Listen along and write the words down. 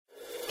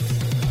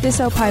This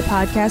Opie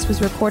podcast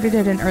was recorded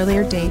at an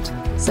earlier date.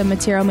 Some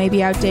material may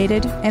be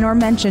outdated and or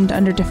mentioned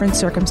under different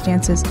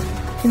circumstances.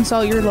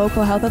 Consult your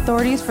local health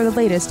authorities for the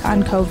latest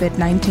on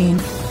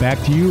COVID-19. Back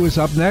to You is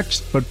up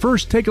next, but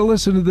first take a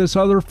listen to this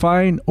other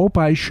fine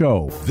Opie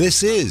show.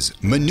 This is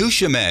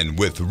Minutia Men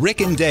with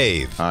Rick and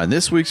Dave. On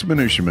this week's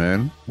Minutia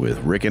Men with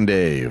Rick and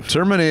Dave.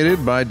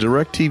 Terminated by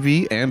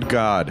DirecTV and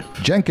God.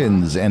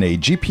 Jenkins and a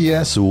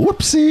GPS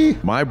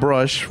whoopsie. My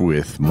Brush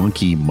with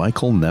Monkey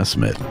Michael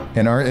Nesmith.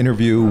 And our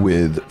interview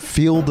with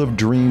Field of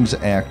Dreams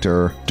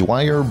actor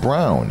Dwyer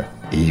Brown.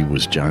 He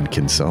was John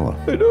Kinsella.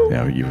 I know.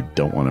 Now, you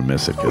don't want to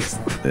miss it because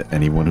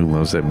anyone who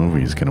loves that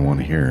movie is going to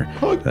want to hear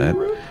that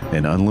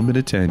and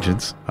unlimited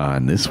tangents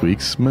on this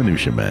week's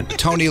Minutia Men.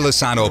 Tony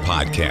Lasano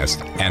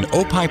Podcast, an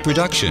Opie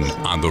production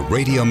on the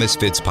Radio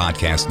Misfits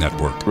Podcast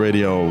Network.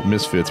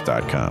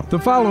 RadioMisfits.com. The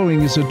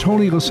following is a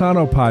Tony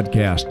Lasano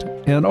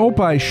podcast, an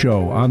Opie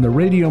show on the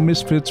Radio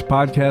Misfits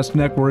Podcast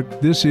Network.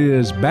 This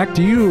is Back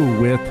to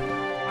You with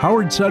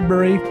Howard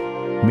Sudbury,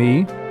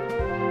 me,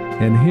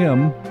 and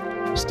him,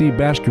 Steve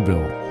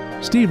Baskerville.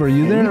 Steve, are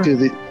you there?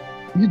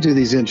 You do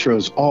these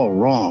intros all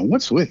wrong.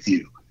 What's with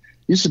you?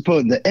 You're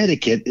supposed, the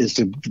etiquette is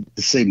to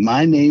say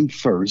my name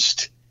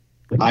first,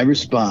 I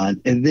respond,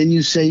 and then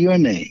you say your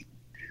name.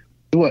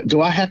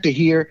 Do I have to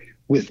hear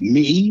with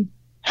me,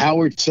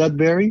 Howard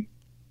Sudbury?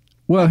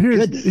 Well,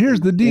 here's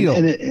the deal.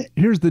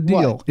 Here's the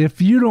deal. What?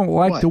 If you don't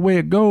like the way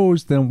it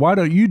goes, then why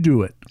don't you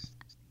do it?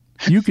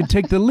 You can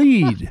take the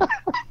lead.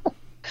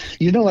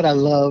 You know what I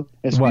love?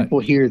 As What?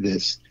 people hear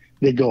this,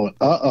 they go,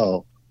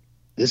 uh-oh,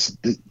 this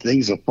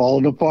things are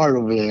falling apart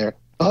over there.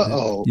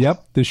 Uh-oh.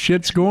 Yep, the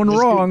shit's going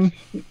wrong.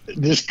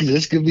 This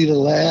could be the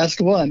last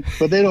one.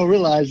 But they don't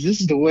realize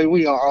this is the way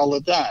we are all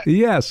the time.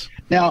 Yes.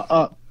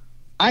 Now,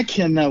 I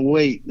cannot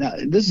wait. Now,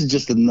 this is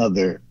just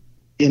another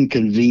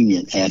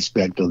inconvenient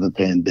aspect of the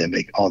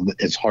pandemic,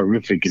 as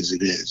horrific as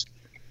it is.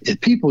 If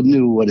people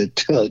knew what it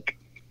took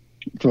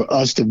for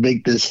us to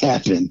make this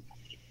happen,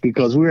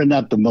 because we're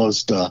not the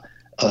most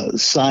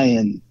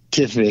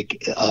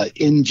scientific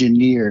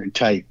engineer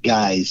type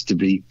guys to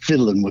be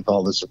fiddling with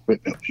all this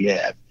equipment we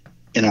have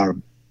in our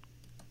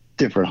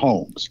different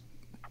homes.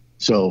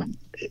 So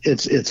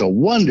it's a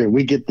wonder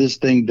we get this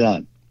thing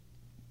done.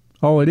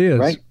 Oh, it is.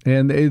 Right?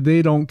 And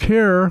they don't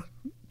care,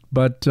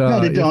 but No,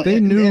 they don't. if they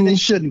and knew they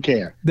shouldn't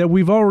care. that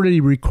we've already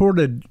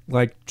recorded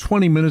like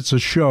 20 minutes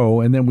of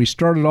show and then we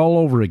started all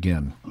over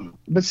again.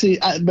 But see,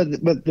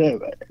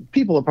 the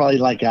people are probably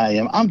like I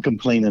am. I'm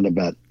complaining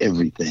about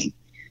everything.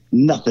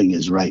 Nothing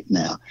is right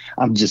now.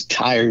 I'm just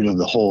tired of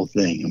the whole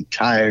thing. I'm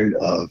tired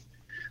of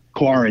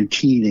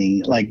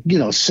quarantining,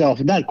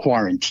 not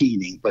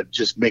quarantining, but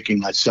just making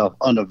myself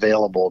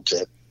unavailable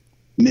to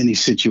many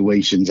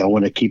situations. I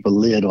want to keep a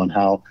lid on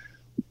how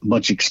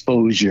much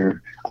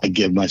exposure I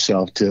give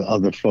myself to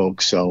other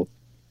folks. So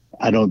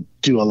I don't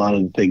do a lot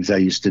of the things I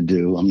used to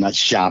do. I'm not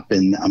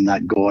shopping. I'm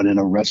not going in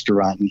a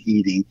restaurant and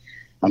eating.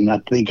 I'm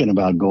not thinking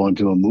about going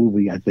to a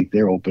movie. I think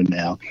they're open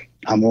now.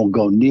 I won't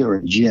go near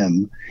a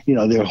gym.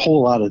 There are a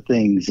whole lot of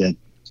things that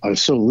are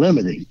so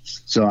limiting.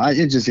 So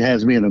it just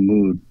has me in a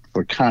mood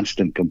for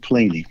constant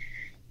complaining.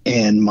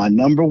 And my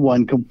number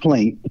one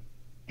complaint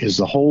is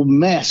the whole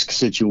mask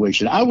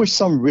situation. I wish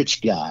some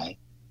rich guy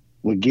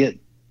would get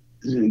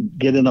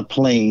in a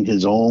plane,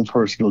 his own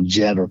personal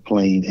jet or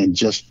plane, and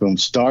just from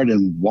start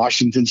in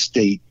Washington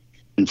State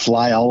and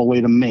fly all the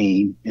way to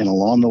Maine, and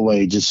along the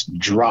way just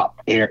drop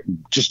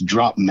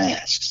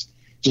masks.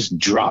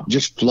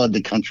 Just flood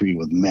the country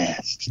with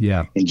masks.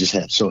 Yeah. And just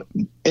have, so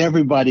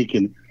everybody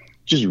can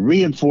just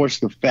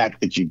reinforce the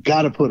fact that you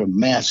got to put a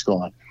mask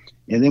on.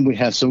 And then we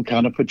have some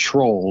kind of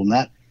patrol,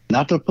 not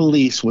the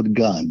police with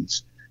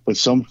guns, but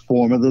some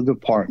form of the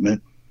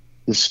department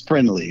that's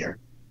friendlier.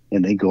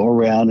 And they go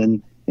around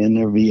in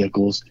their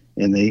vehicles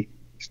and they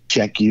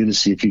check you to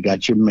see if you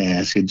got your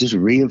mask, and just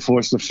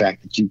reinforce the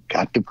fact that you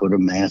got to put a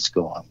mask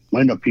on.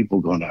 When are people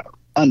going to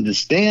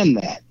understand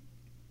that?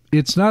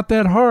 It's not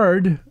that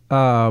hard.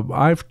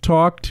 I've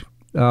talked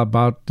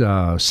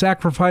about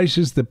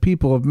sacrifices that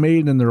people have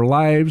made in their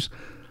lives,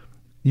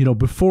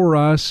 before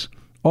us,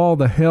 all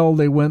the hell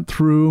they went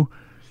through,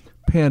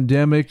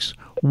 pandemics,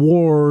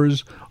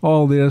 wars,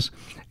 all this,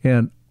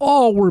 and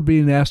all we're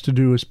being asked to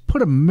do is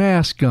put a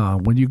mask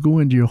on when you go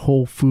into your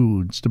Whole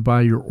Foods to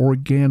buy your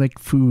organic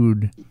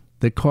food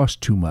that costs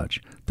too much.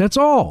 That's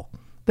all.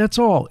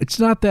 It's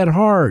not that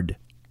hard.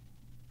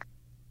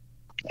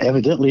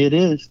 Evidently it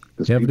is.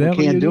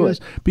 Evidently can't do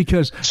it.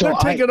 Because they're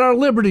taking our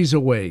liberties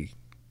away.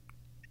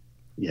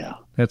 Yeah.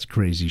 That's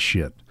crazy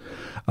shit.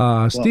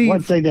 One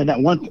Steve. thing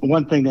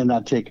they're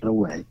not taking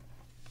away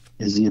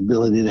is the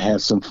ability to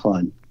have some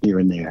fun here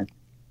and there.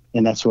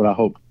 And that's what I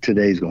hope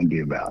today's going to be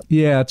about.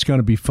 Yeah, it's going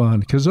to be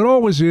fun, because it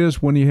always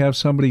is when you have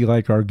somebody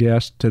like our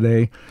guest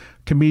today,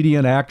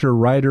 comedian, actor,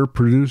 writer,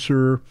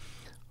 producer.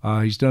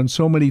 He's done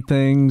so many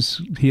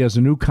things. He has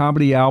a new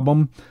comedy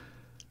album,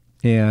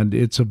 and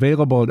it's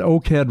available at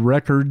Oakhead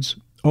Records,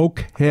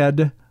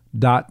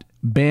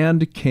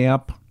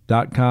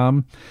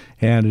 oakhead.bandcamp.com,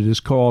 and it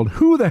is called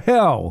Who the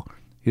Hell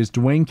is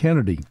Dwayne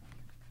Kennedy?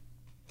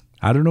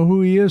 I don't know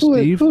who he is,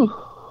 Steve.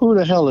 Who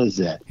the hell is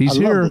that? He's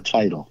I here. love the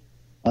title.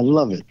 I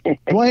love it.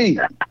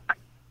 Dwayne.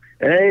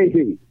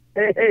 Hey.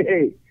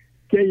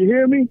 Can you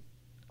hear me?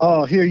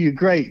 Oh, hear you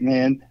great,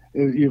 man.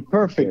 You're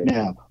perfect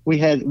now. We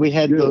had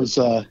Good. those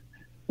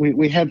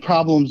we had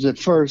problems at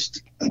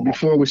first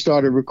before we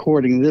started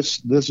recording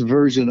this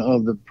version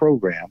of the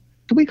program.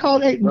 Do we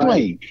call it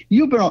Dwayne?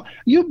 You've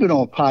been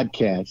on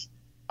podcasts.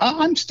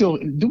 I'm still.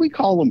 Do we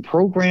call them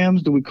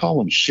programs? Do we call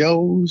them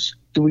shows?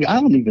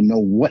 I don't even know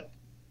what.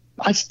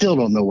 I still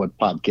don't know what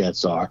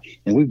podcasts are,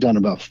 and we've done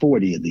about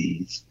 40 of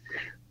these.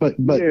 But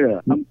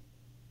show.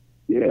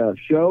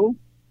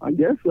 I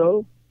guess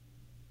so.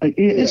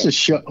 It's a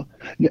show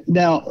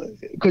now,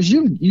 because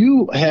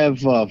you have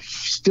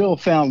still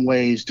found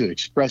ways to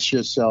express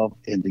yourself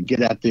and to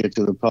get out there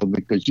to the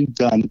public, because you've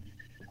done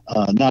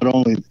not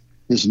only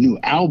this new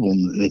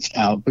album that's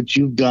out, but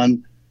you've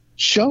done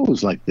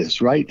shows like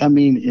this, right? I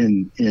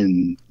mean,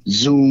 in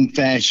Zoom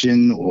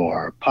fashion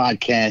or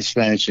podcast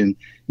fashion,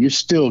 you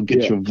still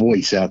get your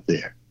voice out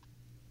there.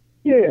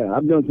 Yeah,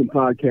 I've done some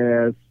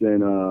podcasts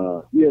and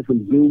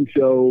some Zoom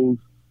shows.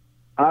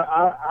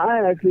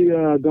 I actually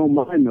don't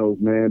mind those,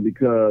 man,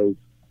 because,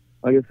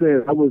 like I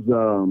said, I was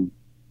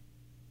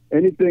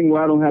anything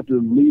where I don't have to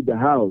leave the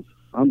house,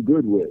 I'm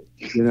good with,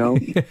 you know.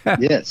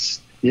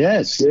 Yes.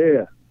 Yeah.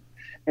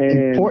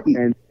 And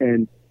important.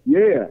 And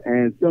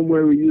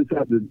somewhere where you just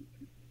have to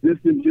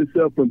distance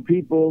yourself from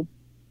people.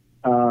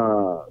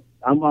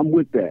 I'm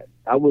with that.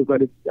 I was,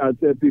 like I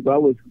said,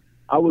 people,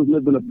 I was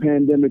living a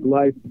pandemic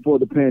life before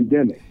the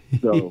pandemic,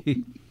 so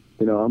you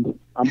know,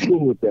 I'm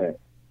cool with that.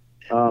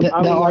 Go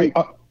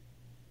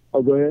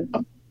ahead.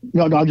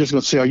 No, I'm just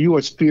going to say, are you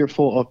as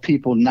fearful of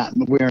people not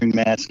wearing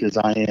masks as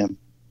I am?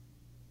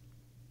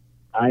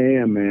 I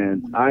am,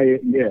 man.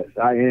 Yes,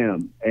 I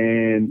am.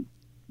 And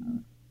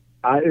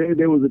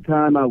there was a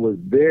time I was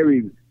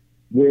very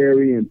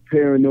wary and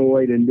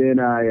paranoid, and then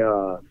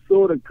I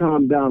sort of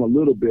calmed down a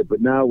little bit.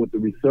 But now with the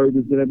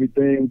resurgence and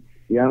everything,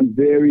 I'm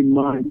very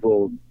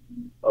mindful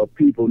of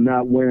people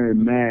not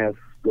wearing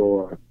masks.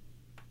 And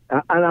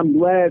I'm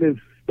glad it's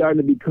starting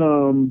to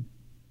become,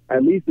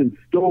 at least in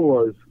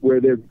stores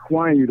where they're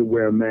requiring you to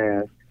wear a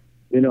mask.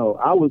 You know,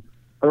 I was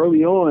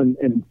early on,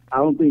 and I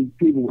don't think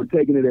people were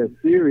taking it as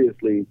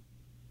seriously.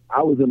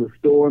 I was in a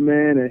store,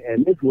 man,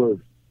 and this was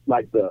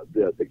like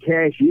the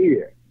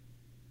cashier.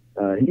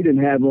 He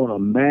didn't have on a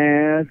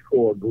mask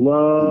or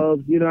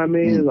gloves, you know what I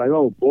mean? It's like,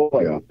 oh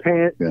boy,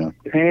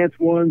 pants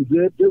one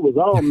zipped. It was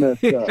all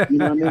messed up, you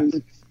know what I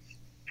mean?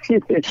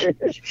 You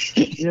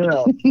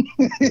know,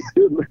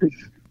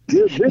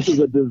 this is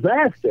a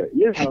disaster,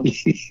 you know.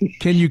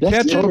 Can you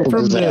catch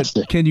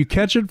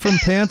it from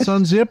pants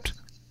unzipped?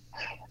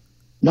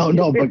 No,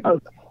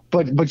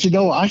 but you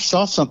know, I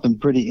saw something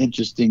pretty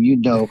interesting. You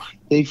know,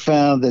 they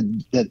found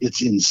that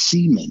it's in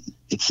semen.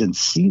 It's in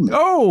semen.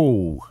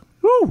 Oh,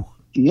 whew.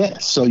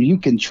 Yes, so you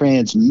can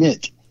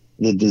transmit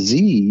the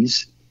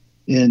disease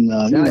in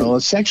a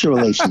sexual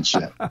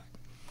relationship.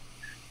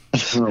 I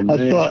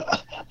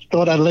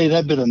thought I'd lay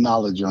that bit of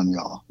knowledge on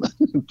y'all,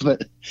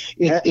 but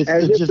as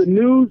if the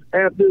news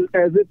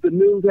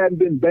hadn't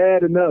been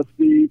bad enough,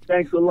 Steve.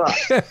 Thanks a lot.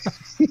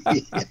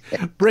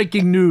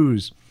 Breaking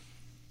news.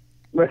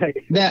 Right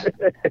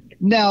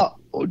now,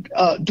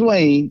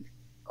 Dwayne,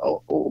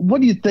 what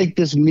do you think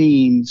this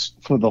means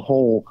for the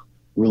whole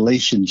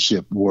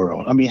relationship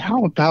world? I mean,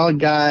 how are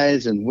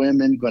guys and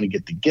women going to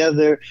get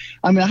together?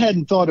 I mean, I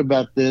hadn't thought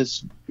about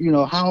this. You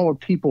know, how are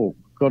people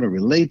going to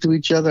relate to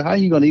each other? How are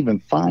you going to even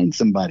find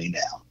somebody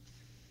now,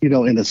 you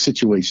know, in a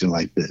situation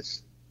like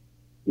this?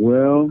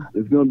 Well,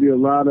 there's going to be a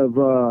lot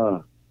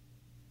of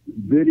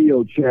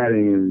video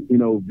chatting and, you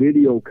know,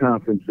 video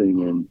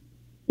conferencing, and,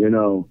 you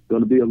know,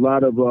 going to be a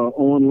lot of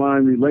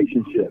online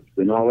relationships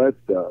and all that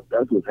stuff.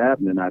 That's what's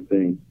happening, I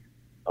think.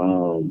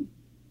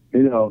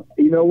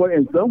 You know what?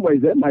 In some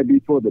ways, that might be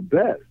for the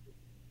best.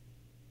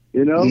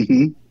 You know?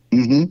 Mm-hmm.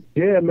 Mm-hmm.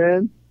 Yeah,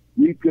 man.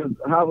 Because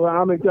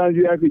how many times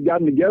you actually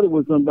gotten together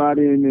with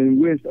somebody and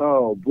wished,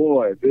 oh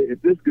boy,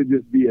 if this could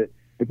just be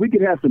if we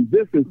could have some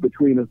distance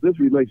between us, this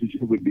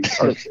relationship would be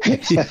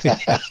perfect.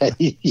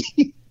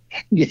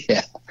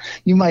 Yeah,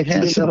 you might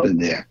have something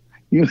there.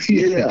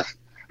 Yeah.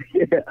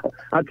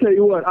 I tell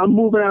you what, I'm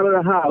moving out of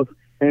the house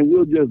and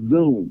we'll just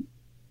Zoom.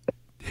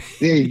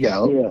 There you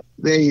go. Yeah.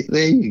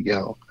 There you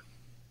go.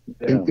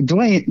 Yeah.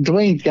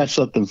 Dwayne's got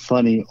something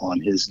funny on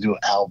his new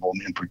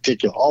album in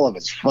particular. All of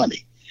it's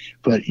funny,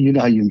 but you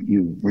know,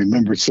 you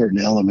remember certain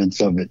elements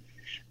of it.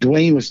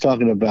 Dwayne was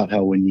talking about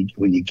how when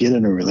you get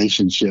in a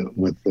relationship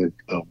with a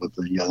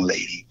young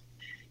lady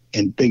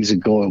and things are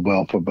going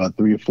well for about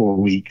 3 or 4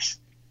 weeks,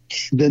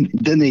 then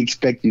they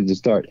expect you to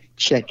start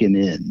checking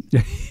in.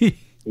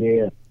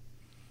 Yeah.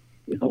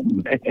 Oh,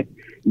 man.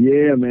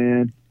 Yeah,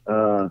 man.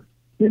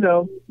 You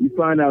know, you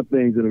find out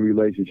things in a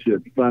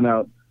relationship. You find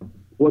out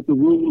what the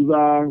rules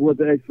are, what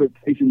the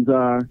expectations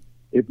are.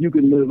 If you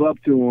can live up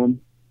to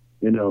them,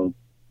 you know,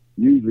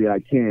 usually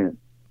I can't.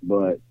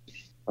 But,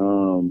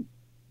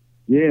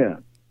 yeah.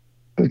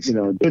 You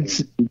know,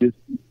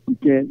 You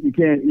can't.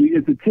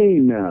 It's a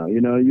team now.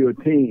 You know, you're a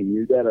team.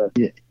 You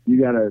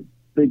gotta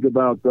think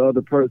about the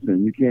other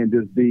person. You can't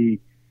just be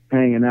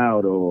hanging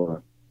out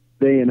or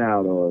staying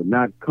out or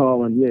not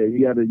calling. Yeah,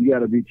 you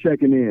gotta be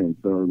checking in.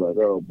 So like,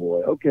 oh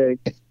boy, okay,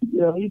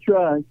 you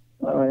try.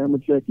 All right, I'm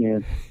gonna check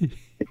in.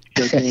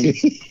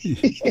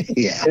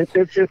 Yeah.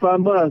 If I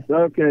must,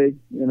 okay,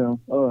 all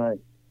right.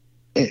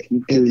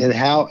 And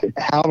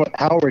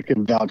Howard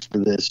can vouch for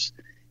this.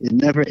 It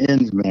never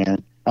ends,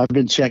 man. I've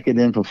been checking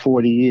in for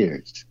 40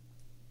 years.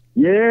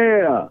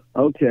 Yeah.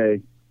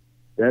 Okay.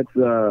 That's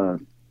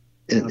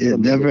it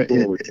never.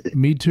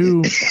 Me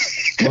too.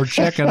 Or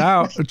checking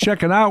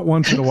out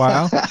once in a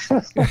while.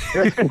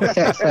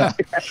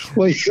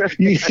 Well,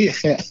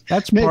 yeah.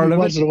 That's Maybe part of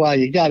once it. in a while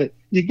you got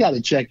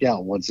to check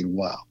out once in a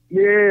while.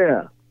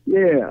 Yeah.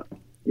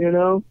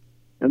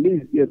 At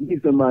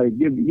least somebody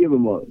give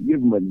them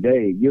a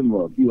day, give them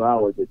a few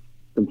hours,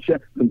 some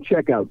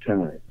checkout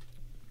time.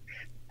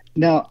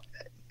 Now,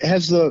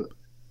 has the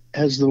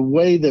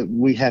way that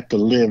we have to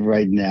live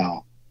right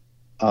now,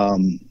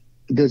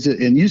 does it?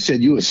 And you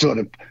said you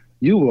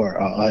were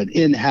an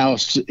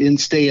in-house,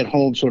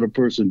 stay-at-home sort of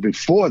person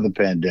before the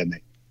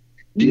pandemic.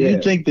 Do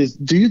you think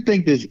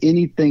there's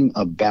anything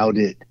about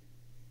it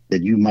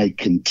that you might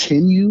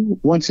continue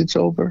once it's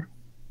over?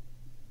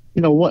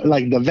 You know what?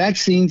 Like the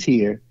vaccine's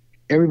here,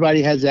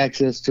 everybody has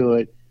access to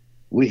it.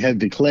 We have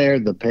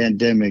declared the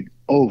pandemic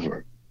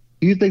over.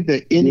 Do you think there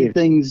are any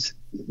things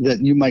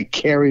that you might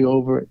carry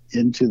over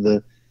into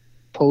the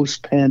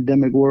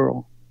post-pandemic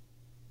world?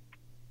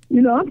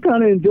 I'm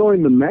kind of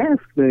enjoying the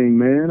mask thing,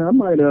 man. I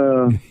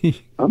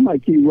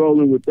might keep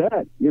rolling with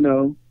that.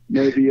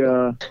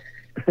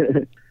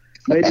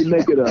 Maybe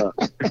make it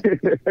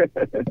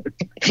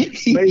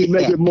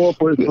make it more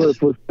for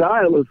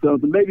style or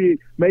something. Maybe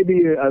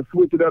I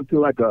switch it up to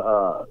like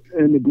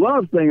and the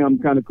gloves thing I'm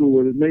kind of cool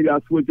with it. Maybe I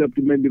switch up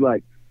to maybe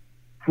like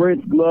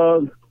French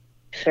gloves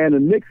and a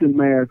Nixon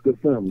mask or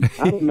something.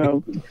 I don't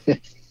know.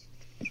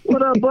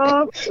 What up,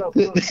 Bob?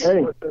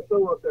 Hey.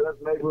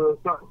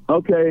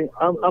 Okay,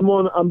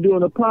 I'm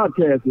doing a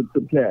podcast with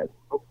some cats.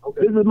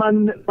 Okay. This is my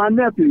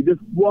nephew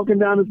just walking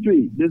down the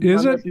street. This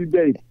is my nephew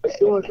Dave. How you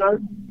doing, sir?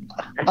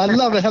 I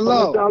love it.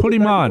 Hello. Put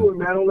him on.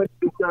 Don't let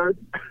you, sir.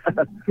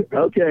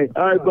 Okay.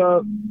 All right,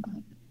 Bob.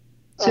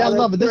 See, I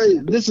love it.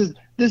 This is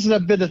a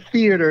bit of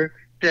theater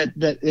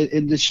that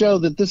in the show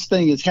that this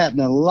thing is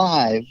happening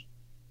live.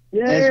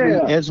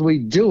 Yeah. As we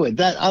do it.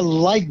 That I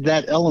like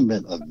that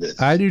element of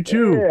this. I do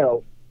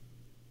too.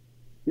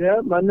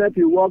 Yeah, my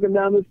nephew walking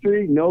down the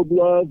street, no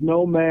gloves,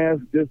 no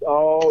mask, just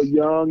all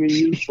young and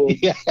youthful.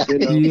 Yeah,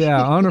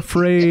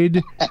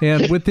 unafraid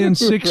and within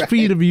 6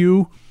 feet of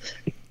you.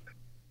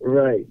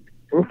 Right.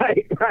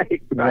 I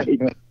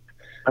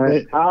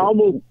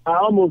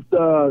almost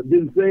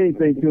didn't say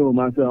anything to him.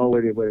 I said, "Oh,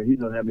 wait, he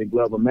doesn't have any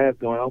glove or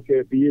mask on. I don't care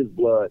if he is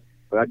blood,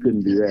 but I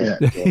couldn't do that."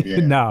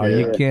 So, No,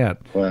 you can't.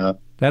 Well,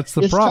 that's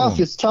the problem.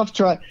 It's tough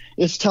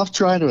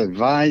trying to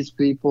advise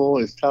people.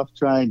 It's tough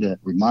trying to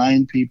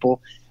remind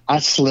people. I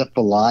slip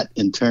a lot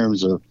in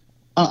terms of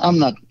I'm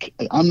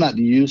not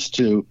used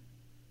to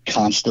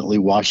constantly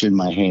washing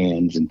my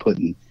hands and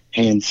putting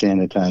hand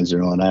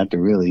sanitizer on. I have to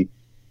really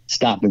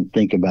stop and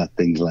think about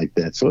things like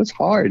that. So it's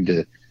hard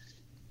to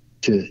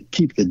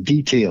keep the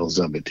details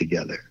of it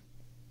together.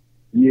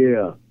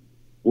 Yeah.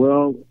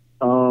 Well,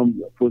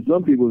 for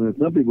some people,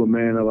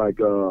 man, are like,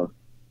 the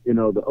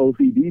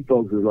OCD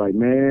folks is like,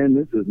 man,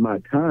 this is my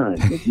time.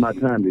 This is my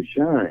time to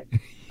shine.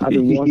 I've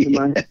been washing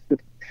my hands.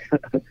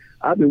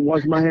 I've been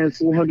washing my hands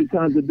 400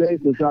 times a day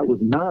since I was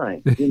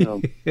 9.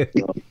 So.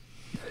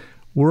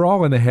 We're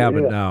all in the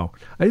habit now.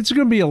 It's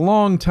going to be a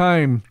long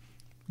time,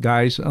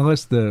 guys,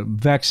 unless the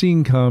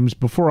vaccine comes,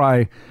 before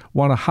I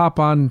want to hop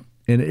on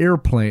an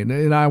airplane.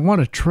 And I want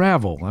to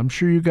travel. I'm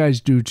sure you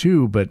guys do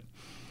too. But,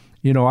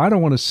 I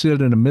don't want to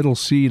sit in a middle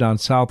seat on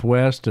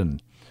Southwest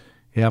and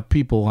have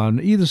people on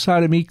either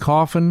side of me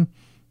coughing.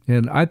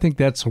 And I think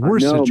that's the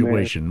worst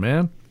situation,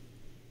 man.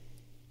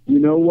 You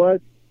know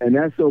what? And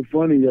that's so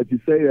funny that you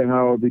say that,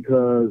 Howard,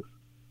 because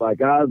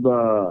like I've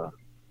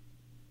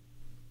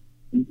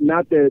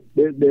not that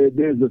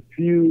there's a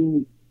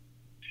few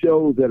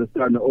shows that are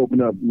starting to open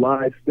up,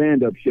 live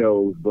stand-up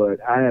shows, but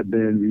I have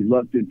been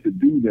reluctant to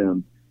do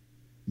them.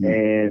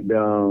 And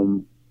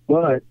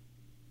but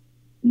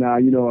now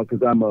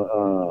because I'm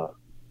a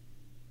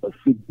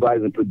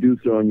supervising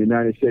producer on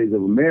United Shades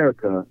of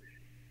America,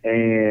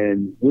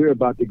 and we're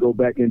about to go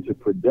back into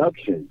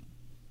production,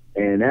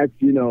 and that's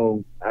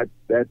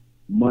that's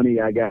money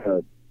I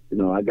gotta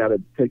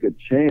take a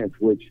chance,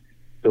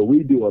 so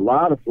we do a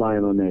lot of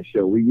flying on that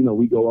show. We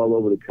go all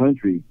over the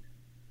country,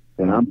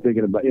 and I'm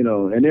thinking about,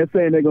 and they're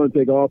saying they're going to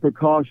take all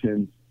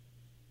precautions,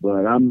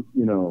 but I'm,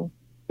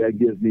 that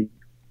gives me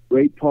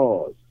great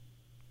pause.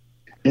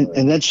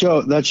 And that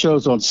show's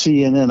on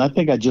CNN. I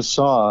think I just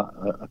saw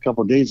a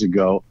couple of days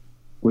ago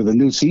where the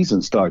new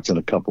season starts in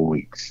a couple of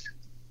weeks.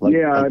 The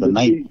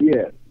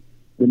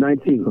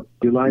 19th,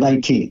 July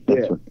 19th.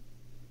 That's right.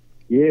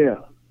 Yeah.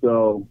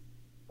 So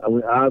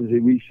obviously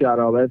we shot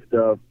all that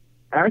stuff.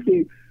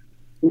 Actually,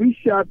 we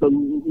shot the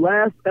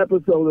last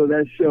episode of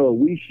that show.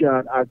 We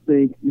shot, I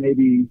think,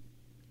 maybe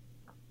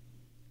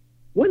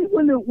when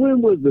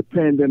was the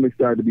pandemic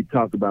started to be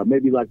talked about?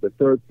 Maybe like the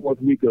 3rd,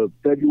 4th week of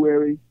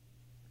February.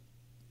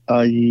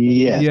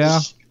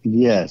 Yes.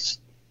 Yeah.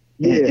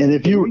 Yeah. And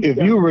if you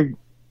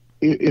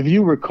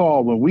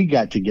recall when we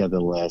got together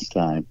last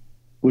time,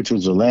 which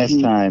was the last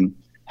time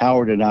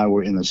Howard and I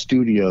were in a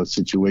studio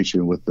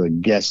situation with the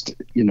guest,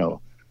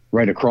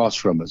 right across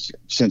from us.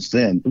 Since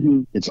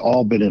then, it's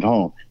all been at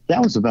home.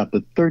 That was about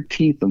the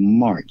 13th of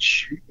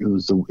March. It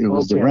was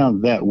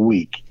around that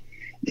week.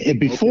 And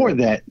before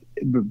that,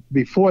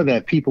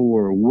 people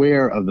were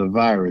aware of the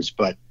virus,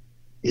 but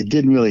it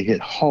didn't really hit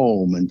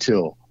home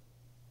until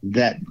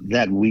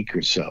that week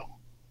or so.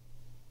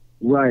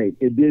 Right.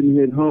 It didn't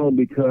hit home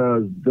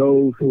because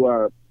those who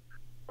are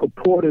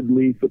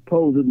supposedly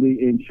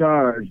in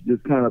charge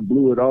just kind of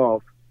blew it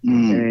off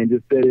and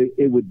just said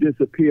it would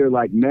disappear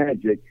like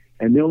magic.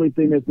 And the only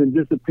thing that's been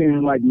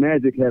disappearing like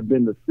magic have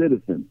been the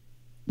citizens.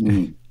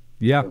 Yeah.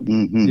 Yeah,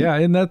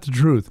 and that's the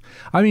truth.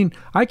 I mean,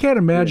 I can't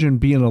imagine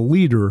being a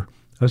leader,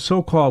 a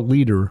so-called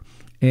leader,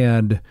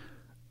 and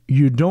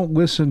you don't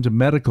listen to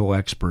medical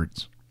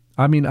experts.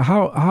 I mean,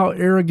 how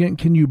arrogant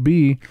can you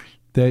be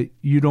that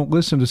you don't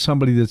listen to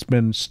somebody that's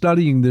been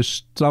studying this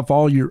stuff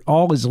all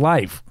his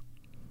life?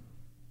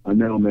 I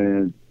know,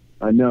 man.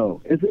 I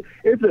know.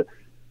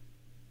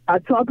 I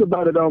talk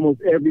about it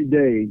almost every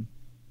day,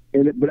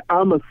 but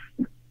I'm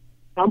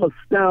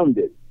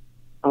astounded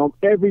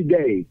every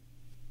day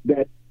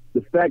that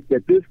the fact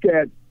that this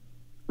cat,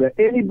 that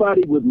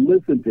anybody would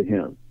listen to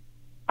him.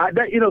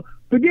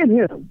 Forget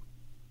him.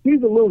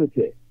 He's a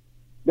lunatic.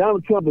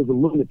 Donald Trump is a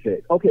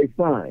lunatic. Okay,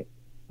 fine.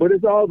 But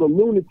it's all the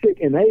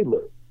lunatic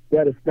enablers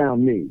that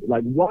astound me.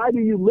 Like, why do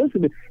you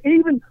listen to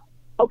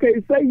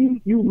say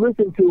you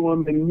listen to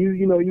him and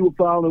you were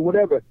following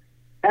whatever.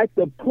 At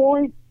the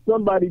point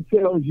somebody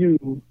tells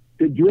you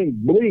to drink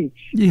bleach,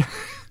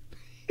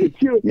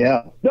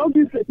 don't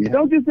you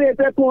say at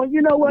that point,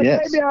 you know what,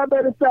 maybe I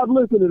better stop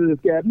listening to this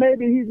guy.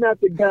 Maybe he's not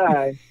the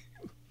guy.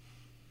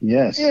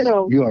 Yes,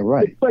 you are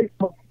right.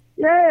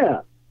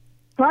 Yeah.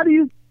 How do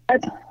you,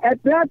 at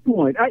that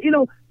point,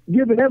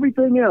 given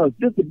everything else,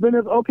 just the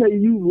benefit, okay,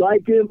 you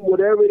like him,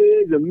 whatever it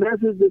is, the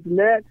message, this and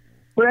that.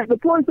 But at the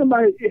point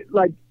somebody,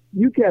 like,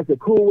 you cats are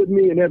cool with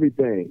me and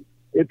everything.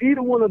 If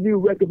either one of you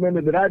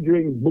recommended that I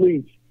drink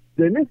bleach,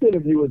 then this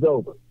interview is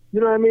over. You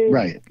know what I mean?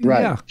 Right.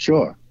 Yeah.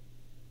 Sure.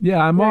 Yeah,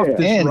 I'm off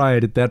this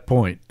ride at that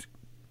point.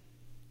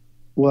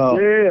 Well,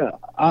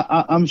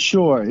 I'm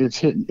sure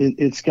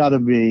it's got to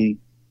be.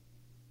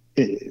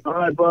 All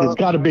right, Bob. It's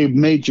got to be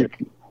major.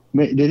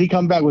 Did he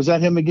come back? Was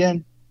that him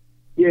again?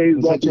 Yeah, he's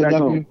going back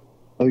home.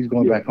 Oh, he's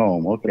going back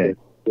home. Okay.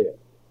 Yeah.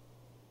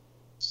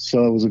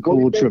 So it was a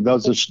cool trip. That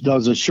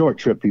was a short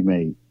trip he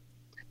made.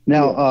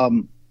 Now,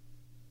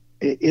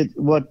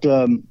 what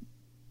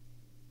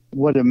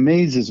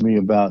amazes me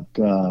about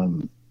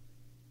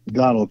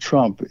Donald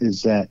Trump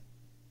is that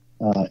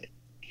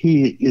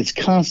he is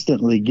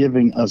constantly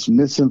giving us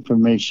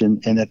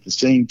misinformation and at the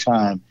same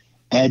time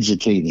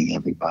agitating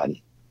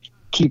everybody,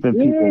 keeping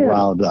people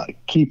riled up.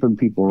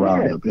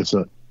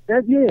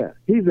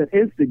 He's an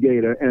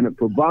instigator and a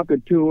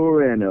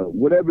provocateur and a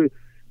whatever.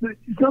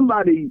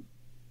 Somebody.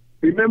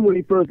 Remember when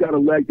he first got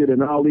elected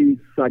and all these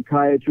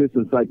psychiatrists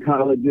and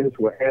psychologists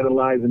were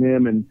analyzing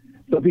him, and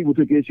some people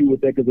took issue with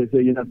that because they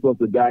say you're not supposed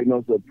to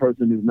diagnose a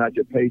person who's not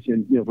your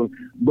patient.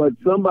 But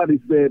somebody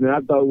said, and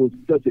I thought it was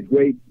such a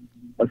great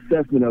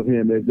assessment of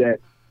him, is that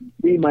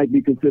he might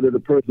be considered a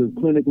person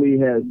who clinically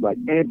has like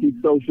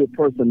antisocial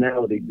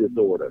personality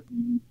disorder.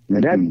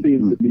 And that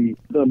seems to be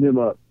sum him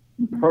up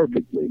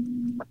perfectly.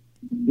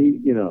 He,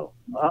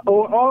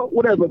 or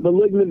whatever,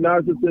 malignant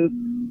narcissist,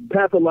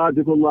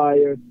 pathological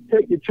liar,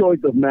 take your choice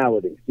of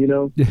maladies,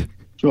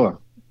 Sure.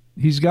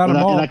 He's got them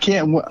all. And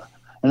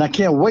I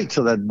can't wait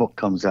till that book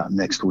comes out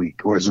next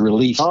week or is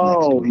released next week.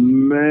 Oh,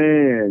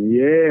 man.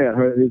 Yeah.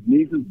 His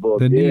niece's book.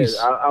 The niece.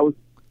 That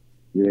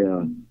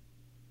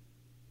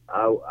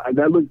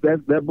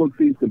book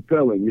seems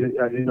compelling.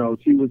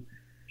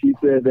 She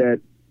said that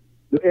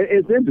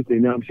it's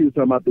interesting. Now, she was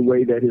talking about the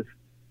way that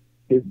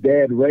his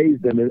dad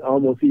raised him, and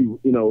almost he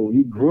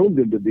groomed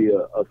him to be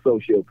a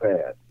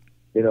sociopath.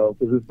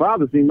 Because his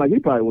father seemed like he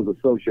probably was a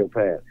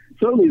sociopath.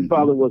 Certainly his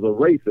father was a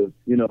racist,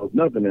 if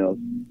nothing else.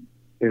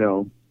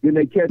 Didn't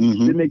they catch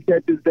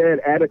his dad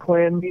at a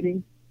Klan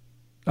meeting?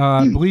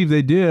 I believe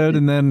they did,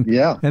 and then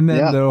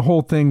the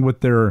whole thing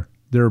with their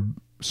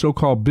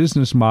so-called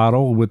business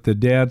model with the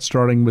dad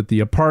starting with the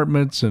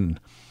apartments and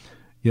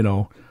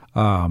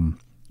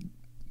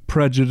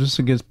prejudice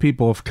against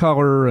people of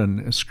color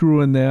and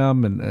screwing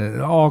them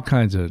and all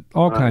kinds of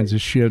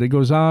shit. It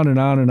goes on and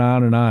on and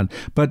on and on.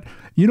 But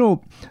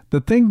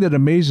the thing that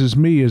amazes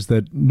me is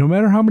that no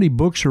matter how many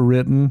books are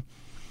written,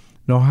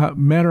 no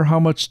matter how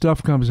much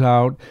stuff comes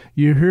out,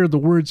 you hear the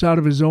words out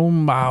of his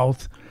own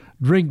mouth: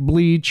 drink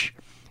bleach,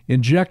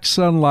 inject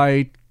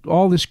sunlight,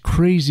 all this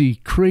crazy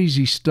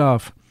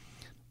stuff,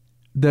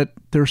 that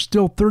there's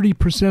still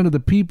 30% of the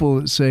people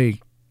that say,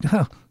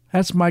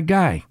 that's my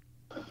guy.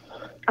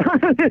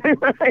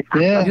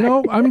 Yeah. You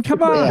know, I mean,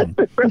 come on.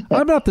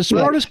 I'm not the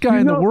smartest guy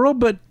in the world,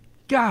 but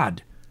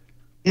God.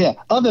 Yeah.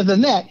 Other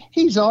than that,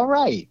 he's all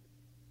right.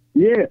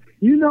 Yeah.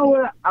 You know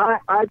what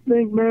I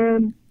think,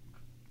 man?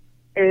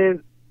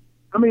 And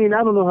I mean,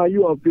 I don't know how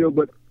you all feel,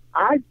 but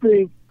I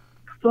think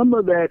some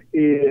of that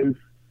is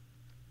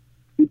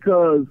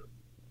because,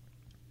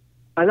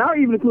 and I'll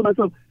even include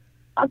myself,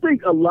 I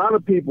think a lot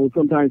of people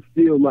sometimes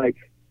feel like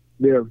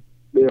they're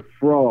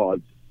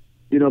frauds,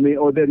 you know what I mean,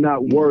 or they're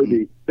not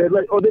worthy. They're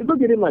like, or they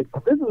look at him like,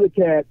 this is a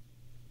cat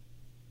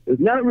that's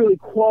not really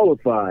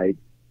qualified,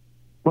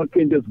 but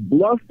can just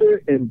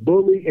bluster and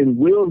bully and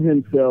will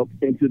himself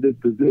into this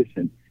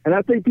position. And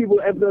I think people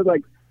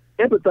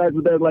empathize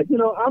with that, like, you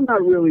know, I'm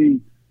not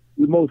really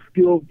the most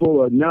skillful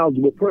or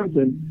knowledgeable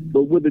person,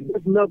 but with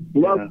just enough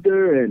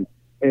bluster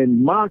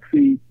and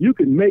moxie, you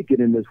can make it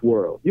in this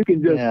world. You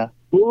can just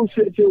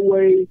bullshit your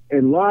way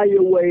and lie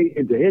your way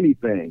into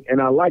anything.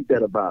 And I like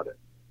that about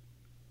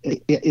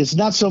it. It's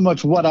not so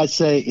much what I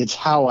say, it's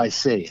how I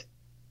say it.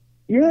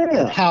 Yeah.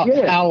 And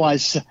how I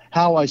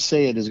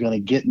say it is going to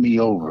get me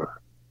over.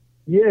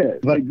 Yeah,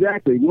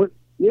 exactly.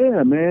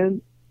 Yeah,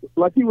 man.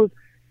 Like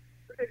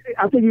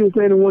I think he was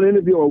saying in one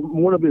interview or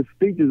one of his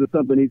speeches or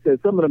something, he said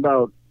something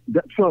about,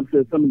 Trump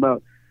said something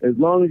about, as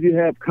long as you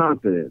have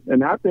confidence.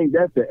 And I think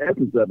that's the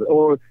essence of it.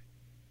 Or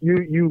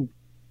you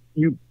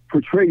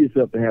portray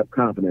yourself to have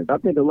confidence. I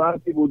think a lot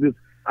of people just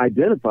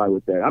identify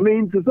with that. I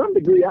mean, to some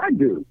degree, I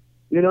do,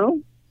 you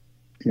know?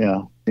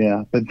 Yeah.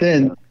 But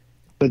then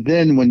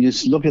when you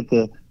look at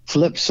the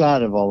flip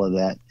side of all of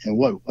that and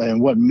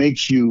what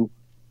makes you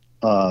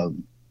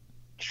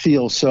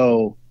feel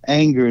so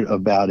angered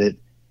about it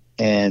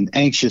and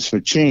anxious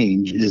for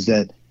change is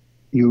that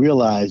you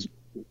realize,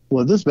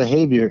 well, this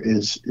behavior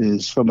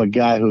is from a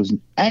guy who's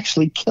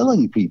actually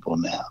killing people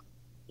now.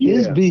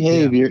 His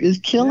behavior is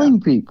killing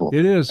people.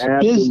 It is.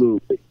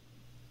 Absolutely.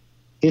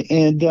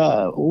 And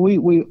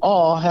we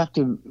all have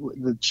to,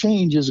 the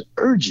change is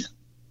urgent.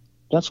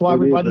 That's why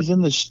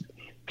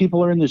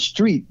people are in the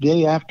street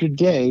day after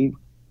day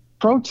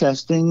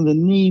protesting the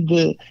need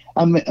to,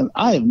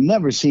 I have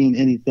never seen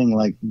anything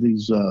like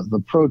these,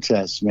 the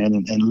protests, man,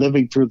 and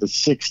living through the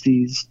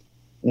 60s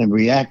and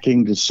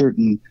reacting to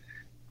certain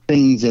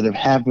things that have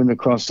happened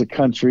across the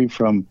country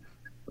from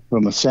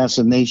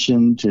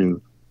assassination to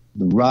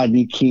the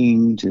Rodney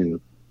King to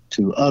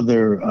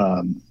other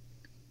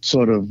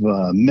sort of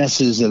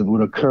messes that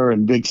would occur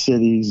in big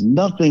cities.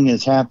 Nothing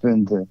has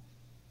happened to,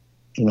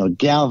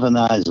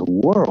 galvanize a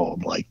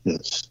world like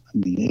this. I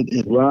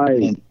mean,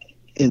 right.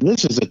 And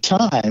this is a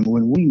time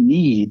when we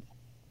need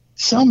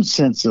some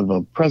sense of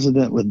a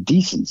president with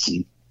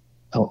decency,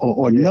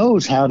 or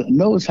knows how to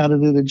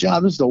do the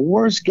job. This is the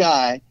worst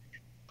guy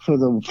for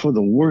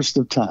the worst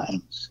of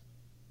times.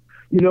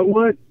 You know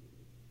what?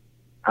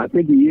 I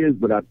think he is,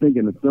 but I think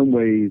in some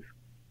ways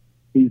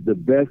he's the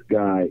best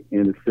guy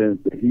in the sense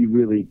that he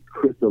really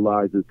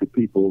crystallizes to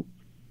people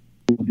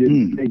who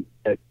didn't think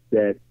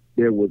that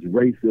there was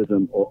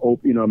racism or,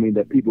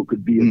 that people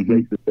could be as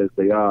racist as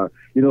they are.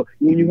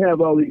 When you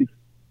have all these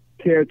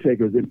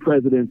caretakers and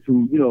presidents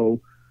who,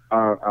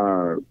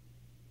 are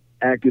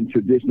acting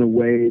traditional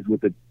ways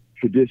with a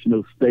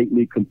traditional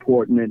stately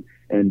comportment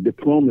and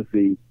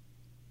diplomacy,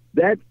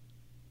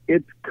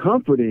 it's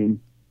comforting,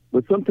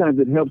 but sometimes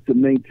it helps to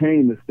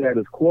maintain the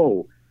status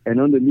quo.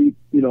 And underneath,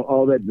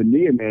 all that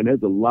veneer, man,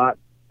 there's a lot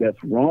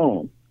that's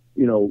wrong,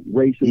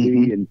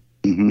 racially and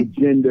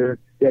gender,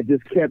 that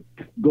just kept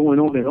going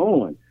on and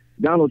on.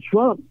 Donald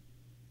Trump,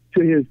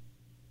 to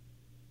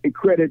his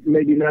credit,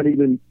 maybe not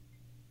even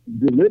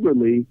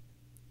deliberately,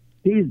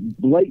 he's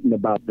blatant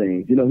about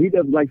things. He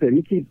doesn't, like I said,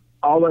 he keeps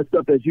all that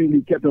stuff that's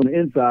usually kept on the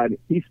inside,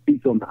 he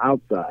speaks on the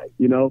outside,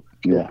 so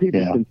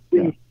people can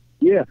see.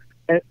 Yeah.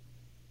 And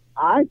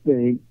I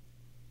think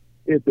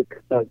it's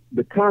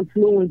the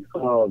confluence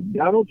of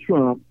Donald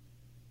Trump,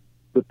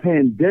 the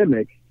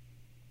pandemic,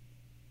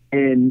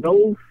 and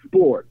no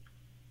sports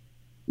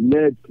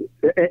led to,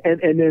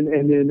 and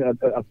then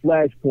a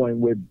flashpoint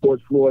with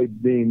George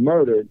Floyd being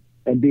murdered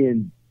and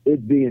being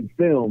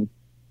filmed.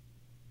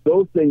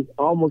 Those things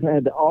almost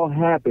had to all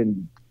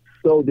happen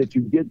so that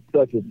you get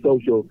such a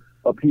social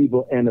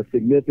upheaval and a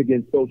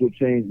significant social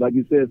change, like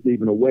you said,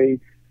 Steve, in a way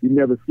you've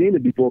never seen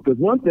it before. Because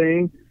one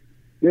thing,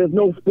 there's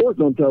no sports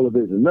on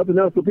television, nothing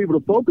else for people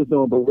to focus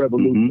on but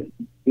revolution.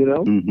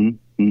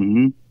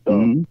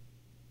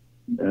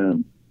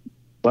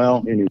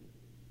 Well, anyway.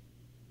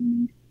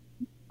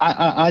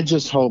 I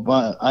just hope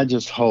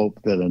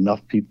that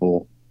enough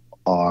people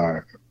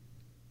are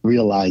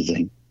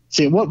realizing.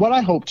 See, what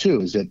I hope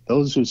too is that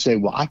those who say,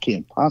 "Well, I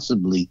can't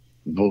possibly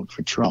vote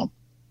for Trump,"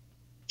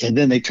 and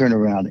then they turn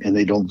around and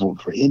they don't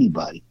vote for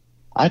anybody.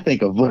 I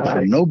think a vote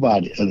for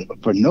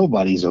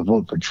nobody is a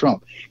vote for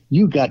Trump.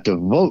 You got to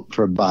vote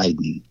for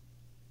Biden.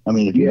 I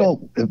mean, if you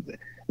don't,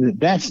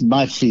 that's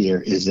my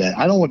fear, is that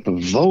I don't want the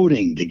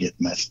voting to get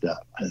messed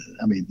up.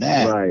 I mean,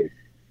 that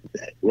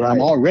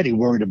I'm already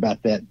worried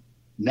about that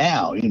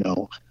now.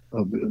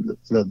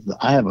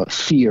 I have a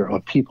fear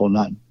of people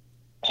not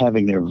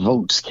having their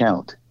votes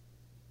count.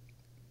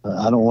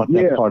 I don't want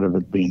that part of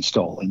it being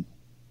stolen.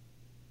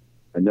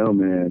 I know,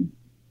 man.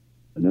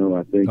 I know.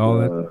 I think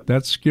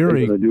that's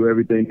scary. They're going to do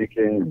everything they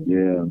can.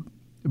 Yeah.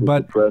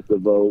 But press the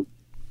vote.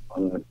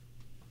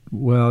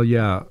 Well,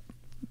 yeah.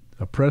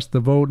 Press the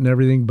vote and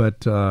everything.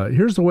 But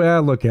here's the way I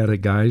look at it,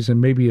 guys,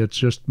 and maybe it's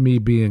just me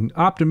being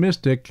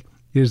optimistic,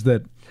 is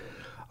that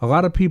a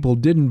lot of people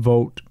didn't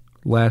vote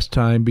last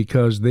time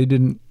because they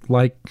didn't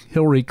like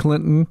Hillary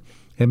Clinton,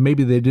 and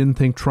maybe they didn't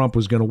think Trump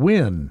was going to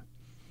win.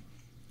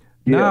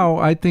 Yeah. Now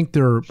I think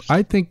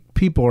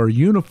people are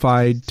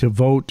unified to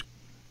vote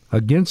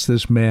against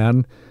this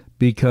man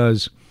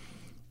because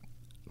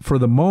for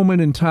the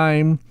moment in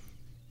time,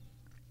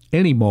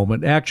 any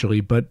moment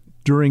actually, but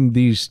during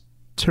these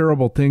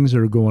terrible things that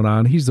are going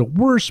on, he's the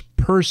worst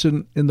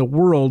person in the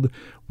world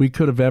we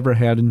could have ever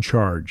had in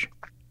charge.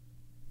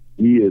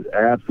 He is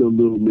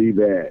absolutely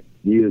that.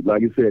 He is,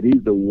 like I said,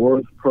 he's the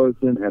worst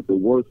person at the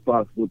worst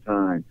possible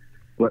time.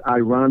 But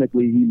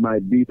ironically, he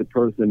might be the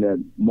person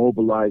that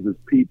mobilizes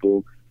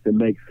people to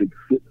make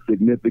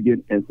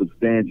significant and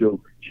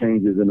substantial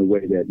changes in a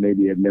way that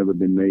maybe have never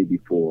been made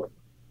before.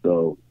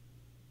 So,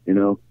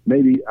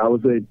 maybe I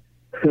would say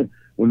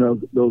when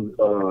those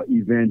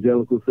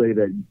evangelicals say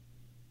that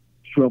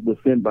Trump was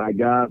sent by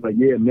God, but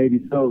yeah,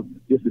 maybe so,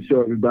 just to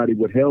show everybody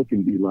what hell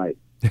can be like.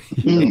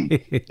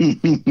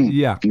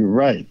 Yeah, you're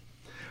right.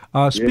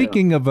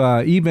 Speaking of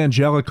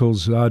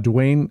evangelicals,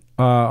 Dwayne,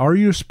 are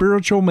you a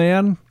spiritual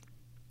man?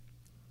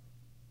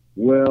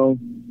 Well,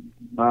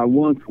 I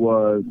once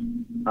was.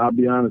 I'll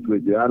be honest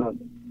with you.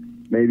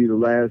 Maybe the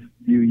last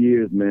few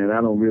years, man, I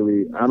don't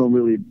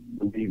really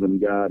believe in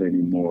God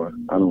anymore.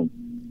 I don't,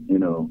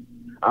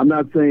 I'm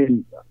not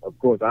saying, of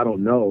course, I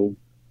don't know.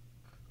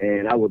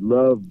 And I would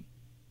love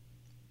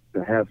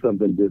to have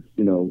something just,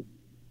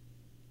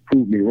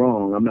 prove me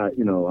wrong. I'm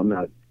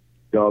not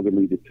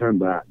doggedly determined,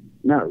 but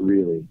not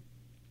really,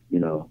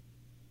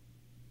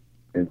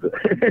 And so,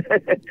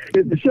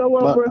 is the show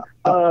over?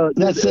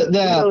 That's it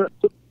now.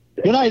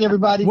 Good night,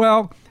 everybody.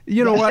 Well,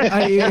 you know what?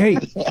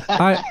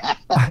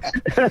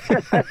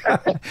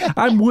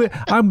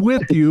 I'm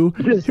with you.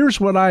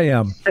 Here's what I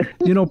am.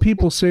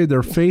 People say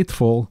they're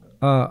faithful.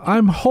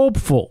 I'm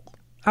hopeful.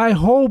 I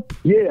hope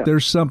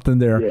there's something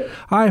there. Yeah.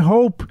 I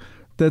hope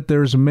that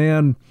there's a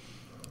man,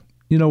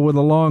 with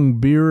a long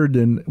beard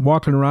and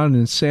walking around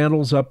in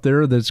sandals up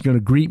there that's going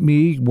to greet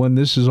me when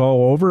this is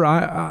all over.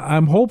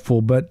 I'm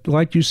hopeful, but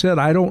like you said,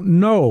 I don't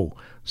know.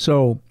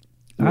 So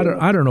I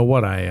don't know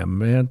what I am,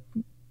 man.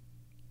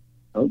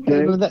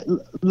 Okay.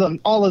 Look,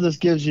 all of this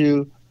gives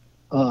you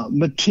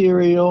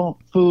material,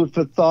 food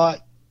for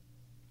thought,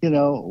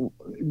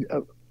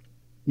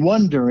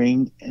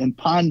 wondering and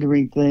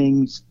pondering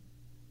things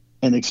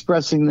and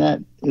expressing that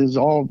is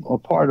all a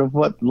part of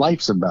what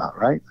life's about,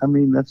 right? I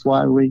mean, that's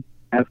why we...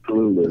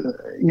 Absolutely.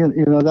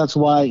 That's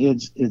why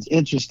it's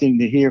interesting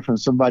to hear from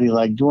somebody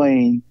like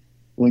Dwayne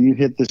when you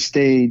hit the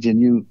stage and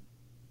you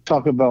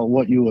talk about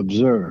what you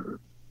observe.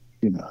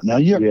 Now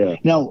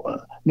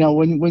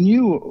when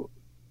you...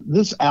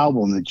 This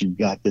album that you've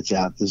got that's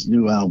out, this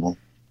new album,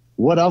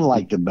 what I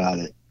liked about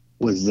it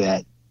was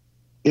that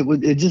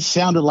it just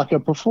sounded like a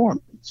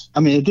performance. I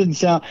mean, it didn't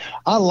sound.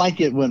 I like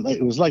it when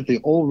it was like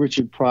the old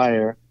Richard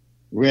Pryor,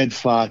 Red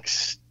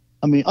Fox.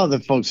 I mean, other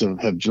folks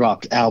have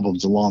dropped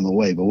albums along the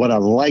way, but what I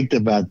liked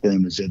about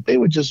them is that they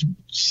would just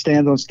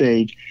stand on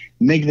stage,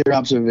 make their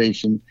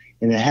observation,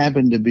 and it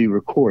happened to be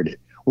recorded.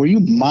 Were you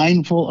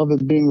mindful of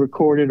it being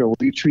recorded, or were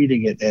you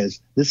treating it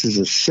as this is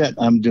a set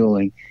I'm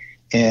doing?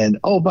 And,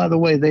 oh, by the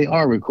way, they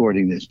are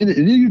recording this. It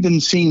didn't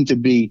seem to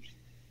be,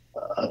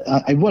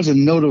 it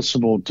wasn't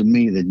noticeable to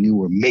me that you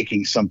were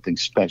making something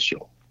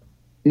special.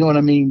 You know what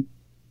I mean?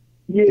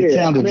 Yeah.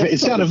 It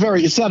sounded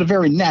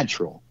very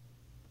natural.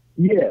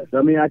 Yes.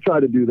 I mean, I try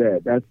to do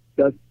that. That's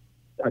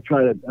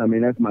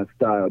my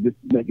style. Just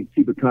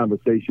keep it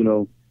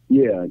conversational.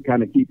 Yeah.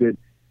 Kind of keep it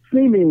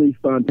seemingly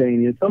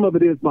spontaneous. Some of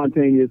it is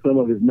spontaneous. Some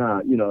of it is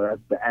not,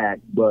 that's the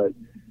act. But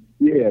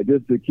yeah,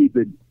 just to keep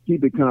it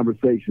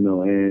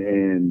conversational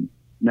and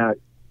not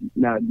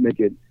make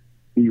it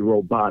be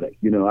robotic.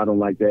 I don't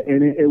like that.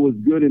 And it was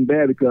good and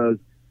bad because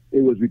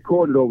it was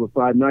recorded over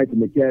 5 nights,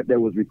 and the cat that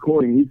was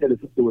recording, he said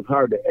it was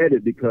hard to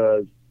edit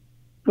because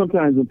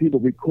sometimes when people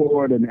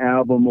record an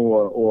album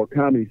or a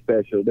comedy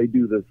special, they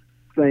do the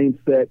same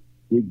set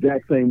the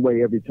exact same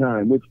way every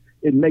time, which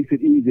it makes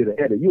it easier to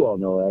edit. You all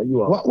know that.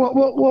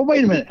 Well,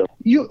 wait a minute.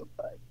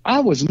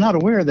 I was not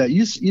aware of that.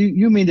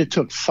 You mean it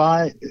took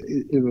 5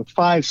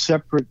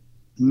 separate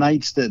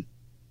nights that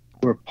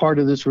were part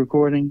of this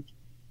recording?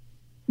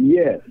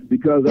 Yes,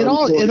 because it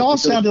all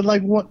sounded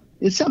like one.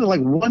 It sounded like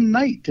one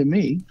night to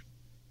me.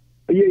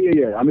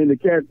 Yeah. I mean, the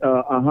cat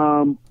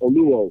Aham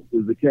Oluo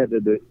is the cat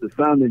that the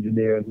sound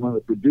engineer and one of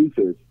the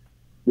producers,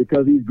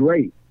 because he's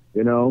great,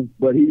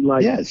 But he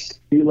likes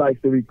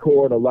to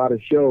record a lot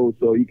of shows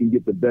so you can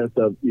get the best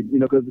of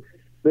because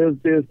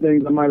there's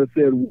things I might have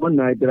said one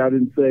night that I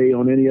didn't say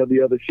on any of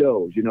the other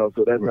shows,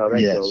 So that's how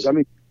that goes. I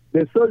mean,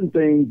 there's certain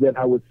things that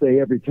I would say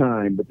every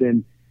time, but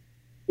then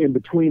in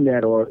between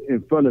that or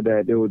in front of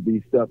that, there would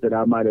be stuff that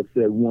I might have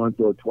said once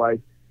or twice.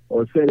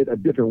 or said it a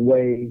different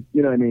way.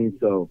 You know what I mean?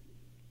 So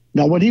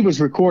now, when he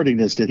was recording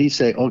this, did he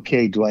say,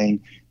 "Okay, Dwayne,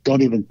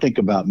 don't even think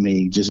about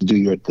me, just do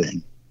your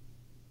thing"?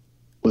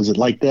 Was it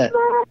like that?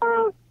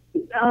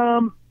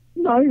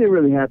 No, he didn't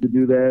really have to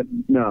do that.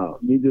 No,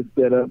 he just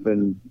set up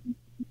and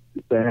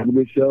had a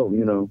good show.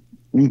 You know.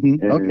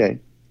 Mm-hmm. Okay.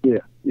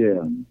 Yeah.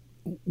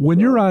 When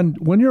you're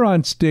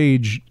on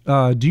stage,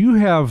 do you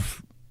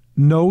have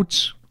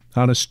notes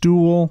on a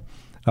stool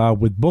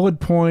with bullet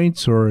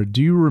points, or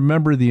do you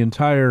remember the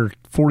entire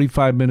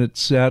 45-minute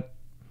set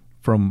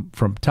from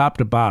top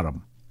to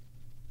bottom?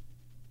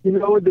 You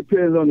know, it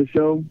depends on the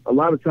show. A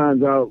lot of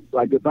times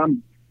if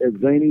I'm at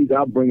Zany's,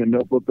 I'll bring a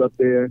notebook up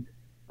there.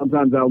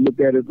 Sometimes I'll look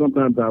at it.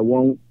 Sometimes I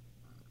won't.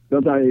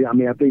 Sometimes, I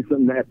think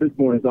something at this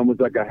point is almost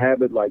like a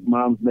habit. Like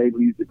Mom's neighbor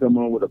used to come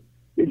on with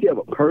did she have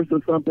a purse or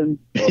something?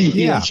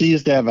 Yeah, she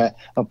used to have a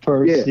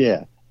purse.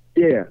 Yeah.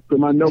 So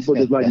my notebook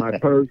is like my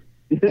purse.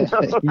 Yeah.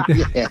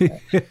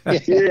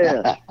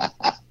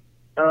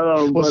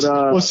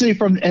 See,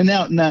 from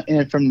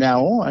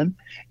now on,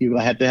 you're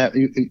gonna have to have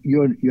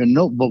your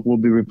notebook will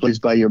be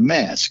replaced by your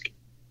mask,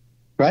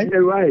 right? Yeah,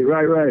 right.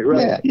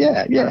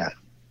 Yeah.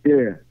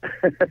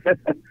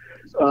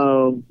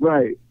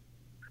 Right.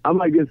 I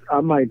might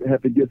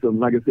have to get some,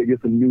 like I said,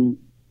 some new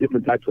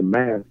different types of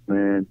masks,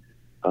 man.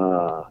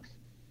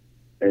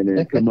 And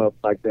then come up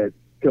like that.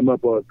 Come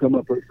up on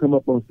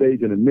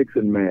stage in a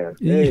Nixon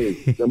mask. Hey,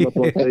 come up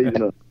on stage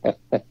in a.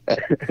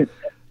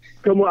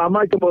 I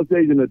might come on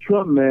stage in a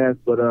Trump mask,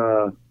 but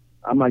I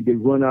might get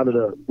run out of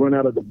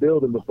the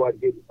building before I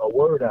get a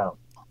word out.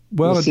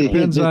 Well,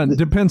 it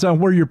depends on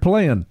where you're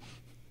playing.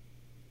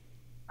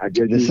 I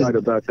guess you're right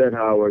about that,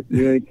 Howard.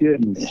 You ain't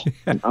kidding.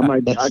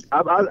 I'd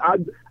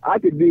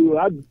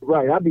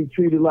be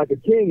treated like a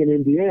king in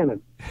Indiana.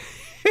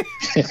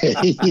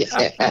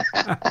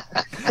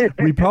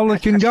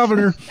 Republican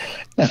governor.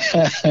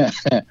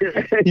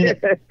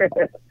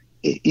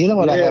 You know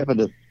what I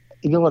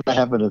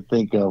happen to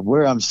think of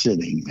where I'm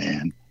sitting,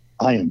 man.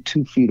 I am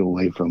 2 feet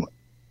away from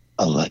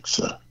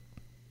Alexa,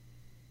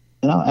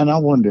 and I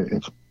wonder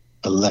if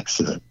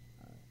Alexa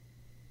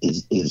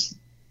is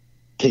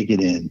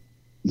taking in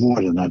more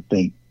than I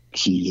think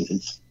she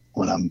is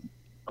when I'm,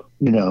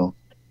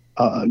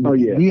 oh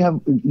yeah. You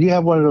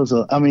have one of those.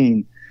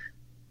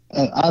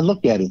 I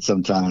look at it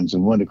sometimes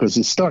and wonder, because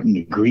it's starting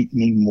to greet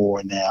me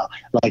more now.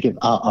 Like if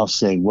I'll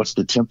say, "What's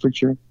the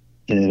temperature?"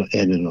 and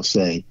it'll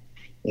say,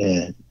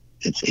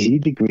 "It's 80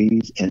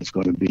 degrees and it's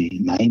going to be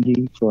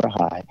 90 for a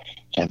high.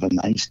 Have a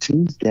nice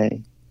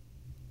Tuesday."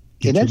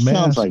 And that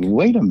sounds like,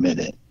 wait a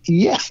minute.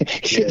 Yeah,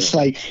 it's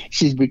like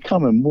she's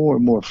becoming more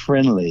and more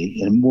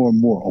friendly and more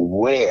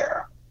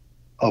aware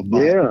of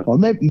my. Or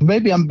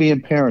maybe I'm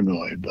being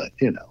paranoid, but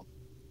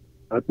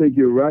I think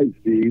you're right,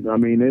 Steve.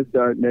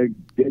 They're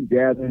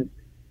gathering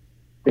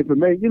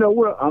information.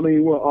 We're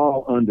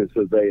all under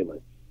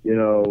surveillance,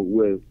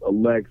 with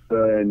Alexa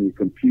and your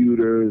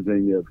computers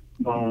and your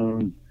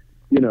phones,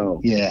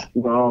 Yeah.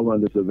 We're all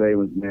under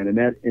surveillance, man.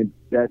 And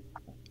that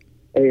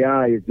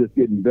AI is just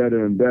getting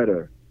better and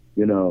better,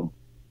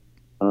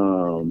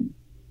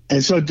 And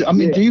so,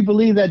 do you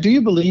believe that? Do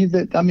you believe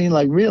that,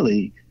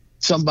 really,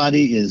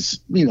 somebody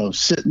is,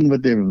 sitting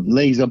with their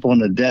legs up on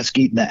the desk,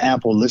 eating an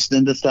apple,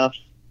 listening to stuff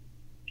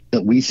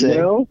that we say?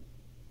 Well,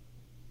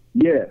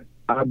 yeah,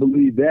 I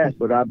believe that,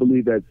 but I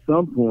believe at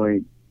some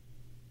point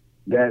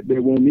that they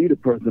won't need a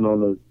person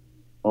on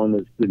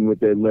the sitting with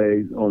their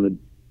legs on the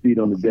seat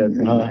on the desk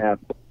eating an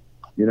apple.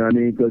 You know what I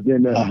mean? Because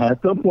then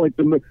at some point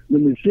the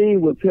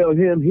machine will tell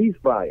him he's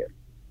fired.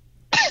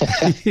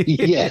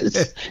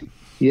 Yes.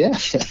 Yeah.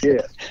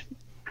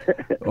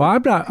 Well,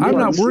 I'm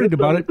not worried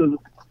about it.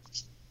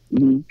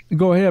 Mm-hmm.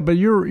 Go ahead, but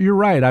you're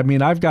right.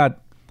 I've got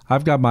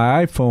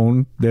my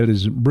iPhone that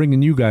is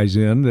bringing you guys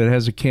in that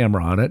has a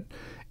camera on it,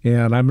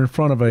 and I'm in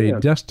front of a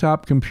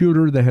desktop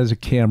computer that has a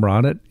camera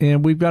on it,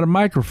 and we've got a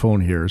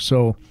microphone here.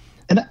 So,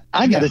 and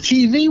I got a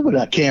TV with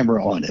a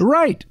camera on it.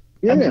 Right.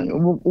 Yeah.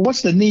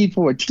 What's the need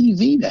for a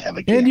TV to have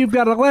a camera? And you've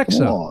got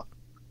Alexa.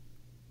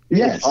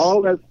 Yes.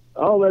 All that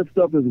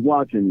stuff is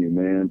watching you,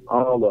 man.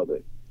 All of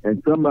it.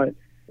 And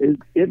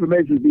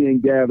information is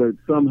being gathered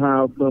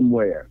somehow,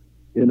 somewhere.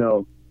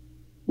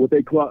 What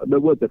the cloud.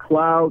 The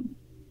cloud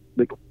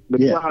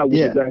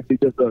was actually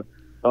just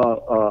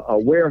a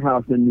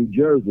warehouse in New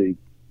Jersey.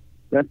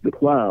 That's the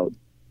cloud.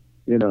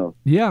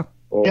 Yeah.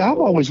 I've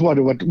always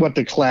wondered what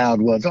the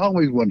cloud was. I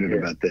always wondered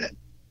about that.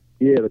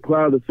 Yeah, the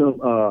cloud is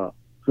some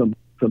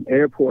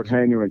airport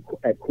hangar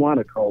at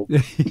Quantico.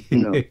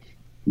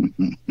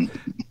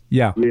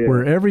 Yeah,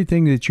 where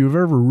everything that you've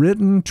ever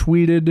written,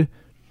 tweeted,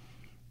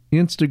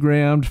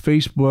 Instagrammed,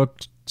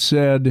 Facebook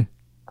said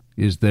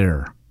is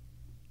there.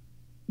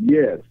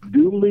 Yes,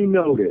 duly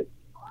noted.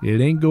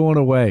 It ain't going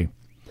away.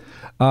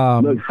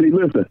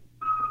 Listen.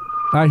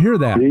 I hear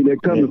that. See, they're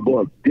coming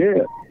for us.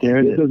 Yeah, there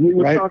it is. Because we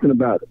were talking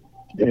about it.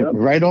 Yep.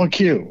 Right on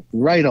cue.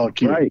 Right.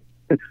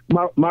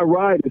 My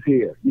ride is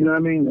here. You know what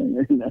I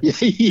mean?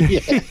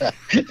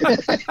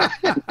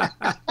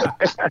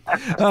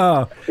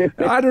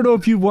 I don't know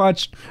if you've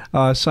watched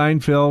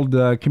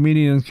Seinfeld.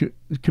 Comedians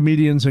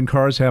comedians in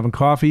cars having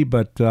coffee,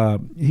 but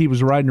he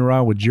was riding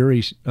around with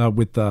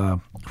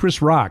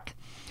Chris Rock,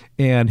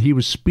 and he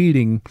was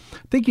speeding.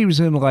 I think he was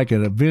in like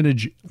a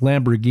vintage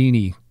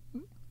Lamborghini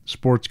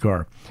sports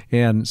car,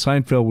 and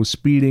Seinfeld was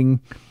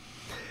speeding,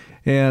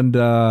 and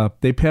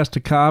they passed a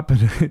cop,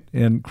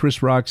 and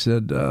Chris Rock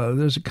said,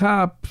 "There's a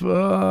cop.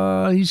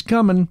 He's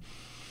coming."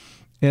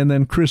 And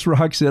then Chris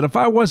Rock said, "If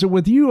I wasn't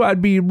with you,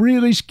 I'd be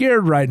really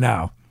scared right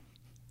now."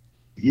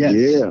 Yes.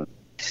 Yeah.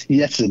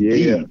 Yes,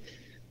 indeed.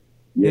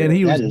 Yeah. And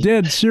he was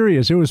dead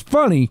serious. It was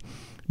funny,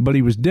 but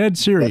he was dead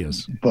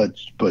serious. But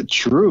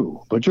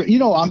true. But true. You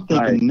know, I'm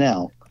thinking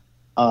now,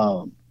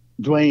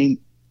 Dwayne,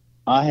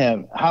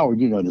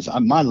 Howard, you know this,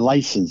 my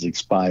license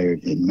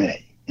expired in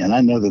May. And I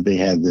know that they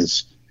have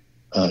this,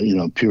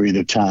 period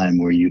of time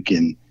where you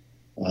can,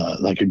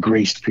 like a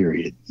grace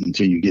period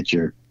until you get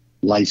your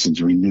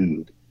license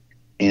renewed.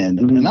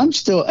 And I'm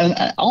still,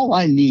 all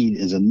I need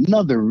is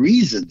another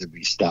reason to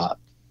be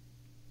stopped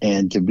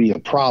and to be a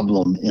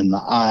problem in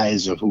the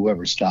eyes of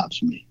whoever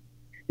stops me.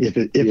 If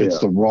it's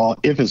the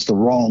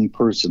wrong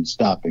person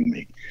stopping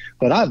me.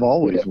 But I have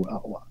always,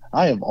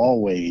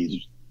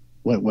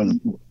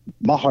 when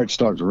my heart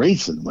starts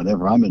racing,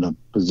 whenever I'm in a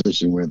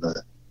position where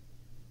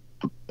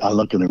I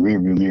look in the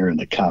rearview mirror and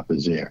the cop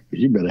is there.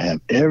 You better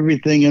have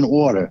everything in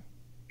order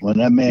when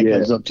that man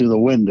comes up to the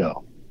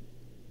window.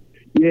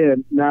 Yeah.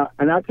 Now,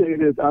 and I'll tell you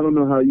this, I don't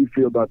know how you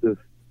feel about this,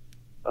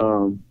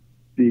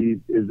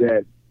 Steve, is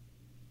that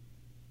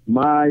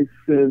my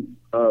sense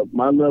of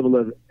my level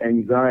of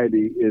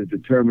anxiety is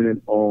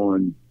determinant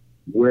on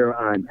where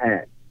I'm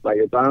at. Like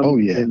if I'm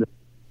if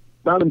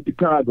I'm in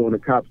Chicago and the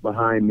cop's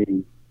behind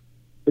me,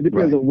 it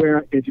depends on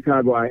where in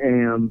Chicago I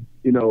am,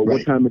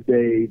 what time of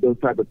day, those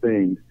type of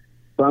things.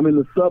 If I'm in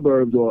the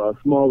suburbs or a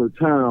smaller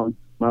town,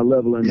 my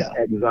level of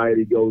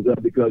anxiety goes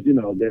up because,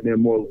 they're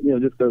more,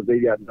 just because they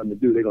got nothing to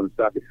do, they're going to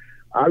stop it.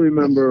 I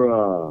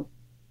remember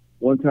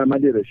one time I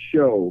did a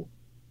show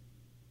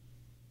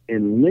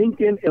in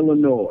Lincoln,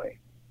 Illinois,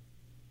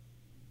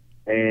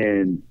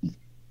 and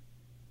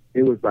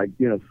it was like,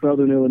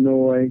 Southern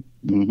Illinois.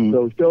 Mm-hmm.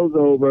 So show's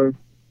over.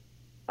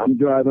 I'm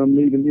driving, I'm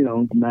leaving,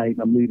 tonight,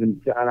 I'm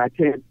leaving, and I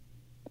can't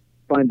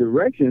find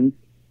directions.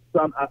 So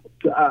I'm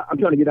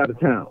trying to get out of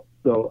town.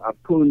 So I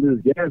pull into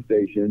this gas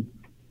station,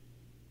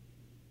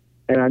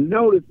 and I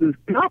noticed this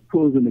cop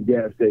pulls in the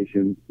gas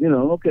station.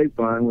 Okay,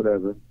 fine,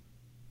 whatever.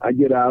 I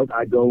get out,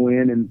 I go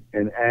in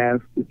and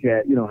ask the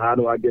cat, how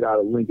do I get out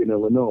of Lincoln,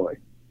 Illinois?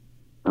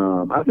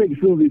 I think as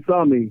soon as he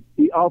saw me,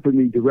 he offered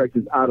me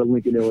directions out of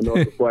Lincoln,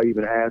 Illinois before I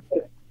even asked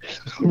him.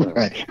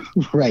 Right.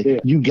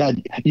 Yeah.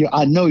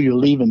 I know you're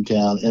leaving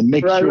town, and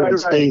make sure it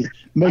stays.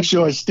 Make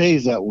sure it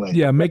stays that way.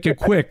 Yeah, make it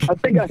quick. I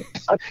think I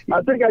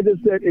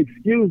just said,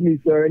 "Excuse me,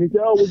 sir," and he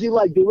said, "Oh, would you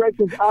like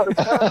directions out of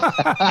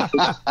town?"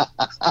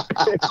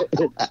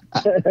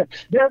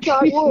 Yes,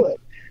 I would.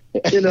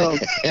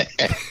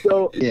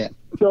 So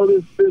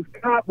this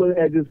cop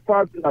had just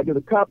parked. Like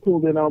the cop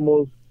pulled in,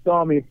 almost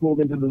saw me, pulled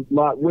into the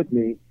lot with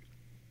me.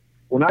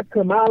 When I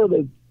come out of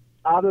the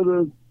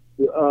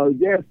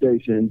gas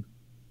station,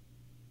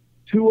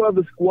 two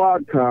other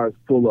squad cars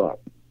pull up,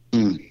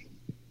 and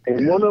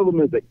one of them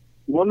is a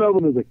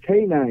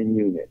K9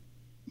 unit.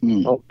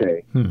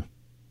 Okay,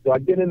 so I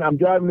get in. I'm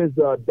driving this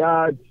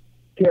Dodge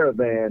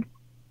Caravan,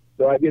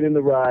 so I get in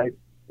the ride.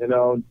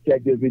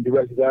 Cat gives me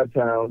directions out of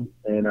town,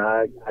 and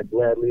I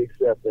gladly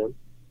accept them.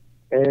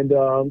 And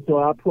so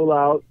I pull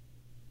out,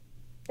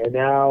 and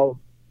now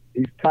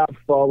these cops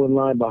fall in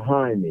line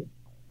behind me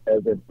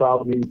as they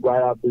follow me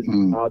right out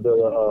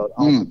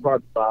the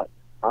park spot.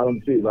 I don't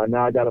see. Like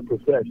now I got a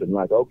procession.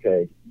 Like,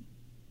 okay,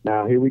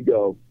 now here we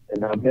go.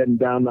 And I'm heading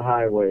down the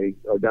highway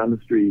or down the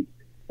street,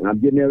 and I'm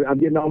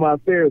getting all my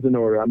affairs in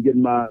order. I'm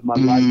getting my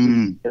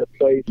license in a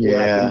place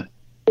where I can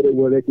put it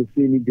where they can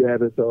see me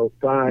grab it. So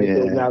fine.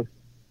 So now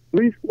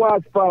 3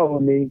 squads follow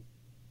me,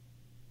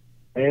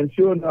 and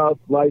sure enough,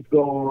 lights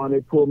go on. They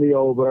pull me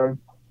over.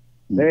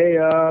 Hey,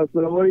 so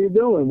what are you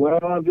doing? Well,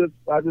 I just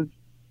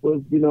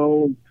was,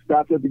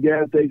 stopped at the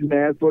gas station and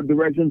asked for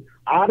directions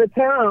out of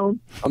town.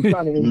 I'm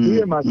trying to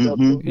endear myself.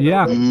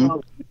 Yeah.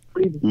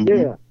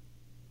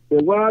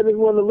 Well, I just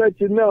want to let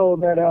you know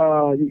that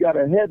you got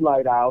a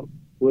headlight out,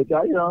 which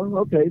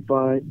okay,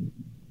 fine.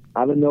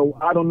 I don't know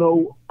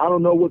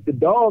what the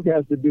dog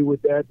has to do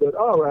with that, but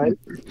all right,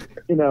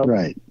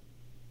 Right.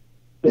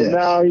 So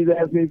now he's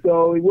asking me,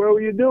 so where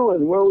were you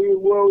doing? Where were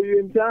you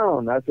in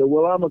town? I said,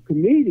 well, I'm a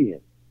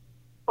comedian.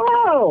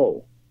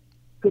 Oh,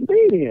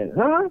 comedian,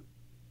 huh?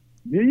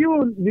 Do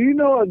you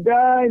know a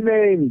guy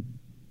named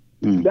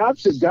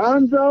Dr.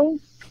 Gonzo?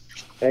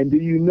 And do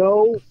you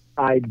know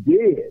I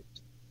did?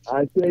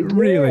 I said,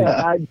 really?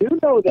 Yeah, I do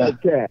know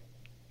that cat.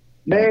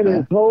 Man,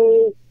 his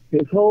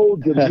whole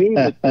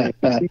demeanor thing.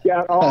 He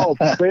got all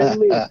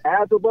friendly and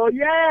affable.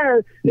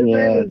 Yeah, his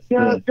name is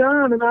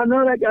John, and I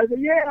know that guy. I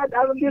said, yeah, I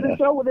did a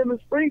show with him in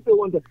Springfield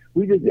one time.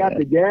 We just got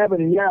to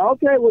gabbing, and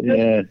okay, well,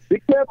 just be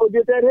careful,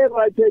 get that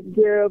headlight taken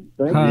care of.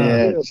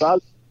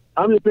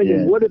 I'm just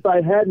thinking, what if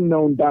I hadn't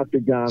known Dr.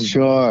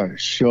 Gonzo?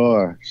 Sure.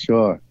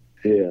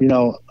 Yeah.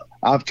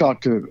 I've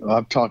talked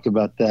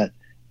about that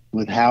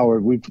with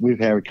Howard. We've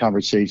had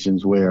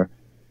conversations where,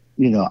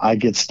 I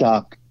get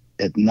stopped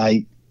at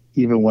night,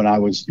 even when I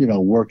was,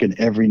 working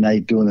every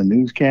night doing a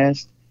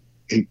newscast.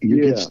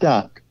 You get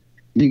stopped.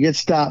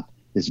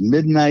 It's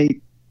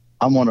midnight.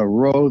 I'm on a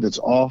road that's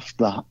off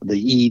the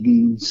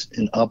Edens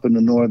and up in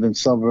the northern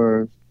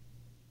suburbs.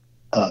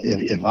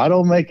 If I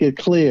don't make it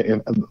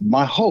clear,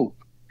 my hope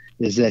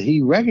is that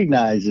he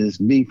recognizes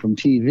me from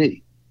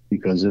TV,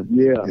 because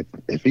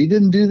if he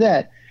didn't do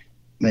that,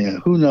 man,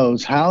 who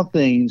knows how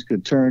things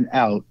could turn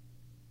out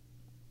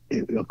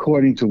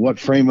according to what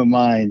frame of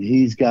mind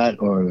he's got,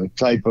 or the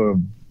type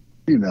of,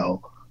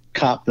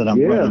 cop that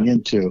I'm running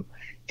into.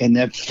 And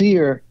that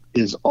fear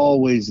is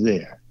always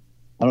there.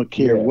 I don't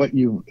care what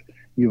you've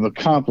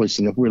accomplished.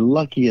 And if we're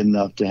lucky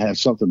enough to have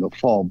something to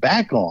fall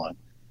back on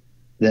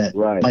that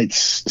might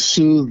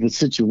soothe the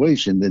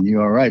situation, then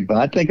you're all right. But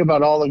I think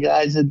about all the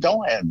guys that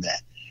don't have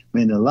that. I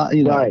mean, a lot,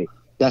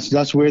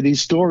 that's where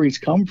these stories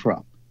come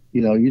from.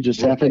 You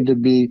just happen to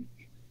be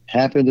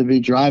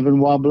driving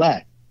while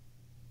black.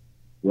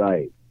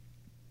 Right.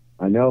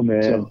 I know,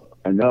 man.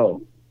 I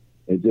know.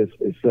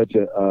 It's such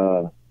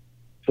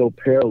so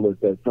perilous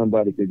that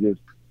somebody could just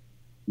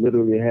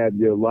literally have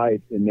your life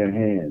in their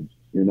hands,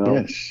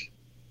 Yes.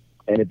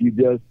 And if you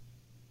just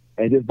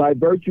by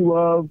virtue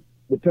of,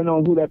 depending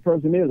on who that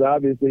person is,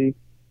 obviously,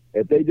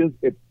 if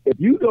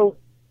you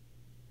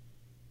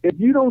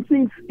don't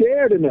seem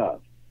scared enough,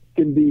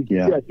 can be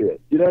treacherous.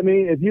 You know what I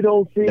mean? If you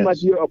don't seem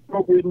like you're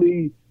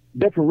appropriately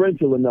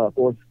deferential enough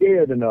or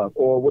scared enough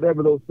or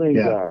whatever those things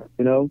are,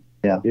 it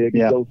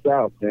can go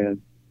south,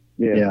 man.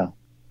 Yeah.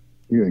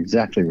 You're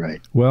exactly right.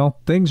 Well,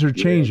 things are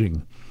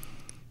changing.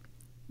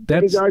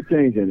 Things are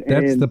changing.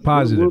 That's the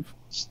positive.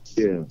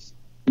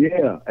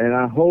 Yeah. And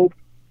I hope,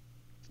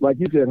 like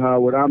you said,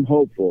 Howard, I'm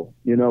hopeful.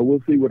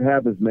 We'll see what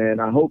happens, man.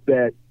 I hope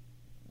that,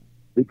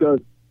 because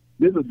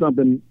this is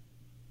something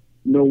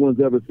no one's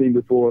ever seen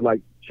before,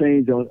 like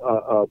change on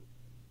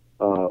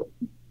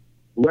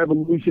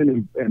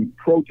revolution and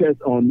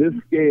protest on this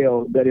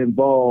scale that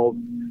involves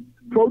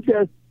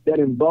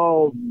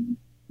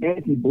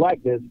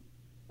anti-blackness,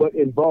 but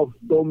involves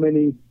so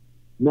many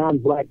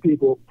non-black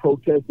people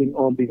protesting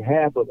on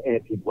behalf of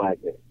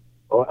anti-blackness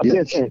or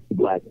against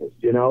anti-blackness.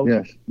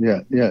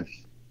 Yes.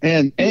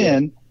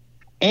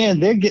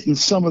 And they're getting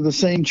some of the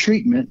same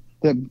treatment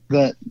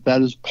that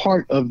is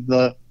part of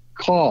the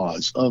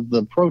cause of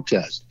the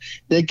protest.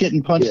 They're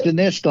getting punched in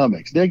their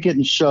stomachs. They're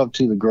getting shoved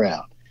to the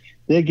ground.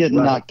 They're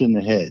getting knocked in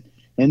the head,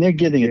 and they're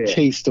getting a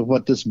taste of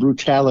what this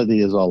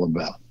brutality is all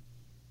about.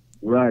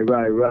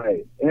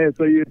 Right. And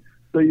so you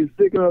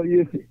stick on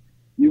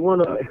you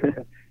want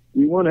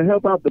to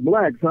help out the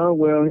blacks, huh?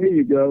 Well, here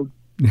you go.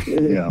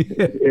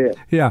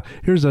 Yeah.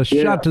 Here's a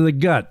shot to the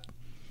gut.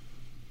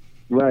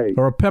 Right.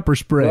 Or a pepper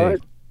spray.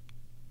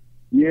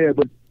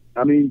 But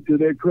I mean, to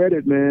their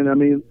credit, man. I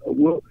mean,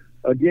 well,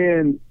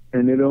 again,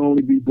 and it'll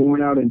only be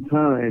borne out in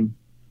time,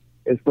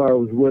 as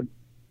far as what,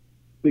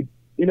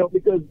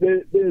 because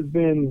there's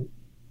been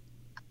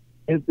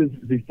instances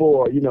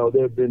before.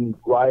 There have been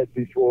riots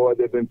before,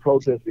 there have been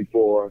protests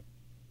before,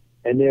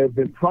 and there have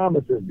been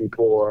promises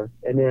before,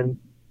 and then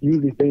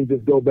usually things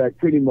just go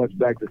pretty much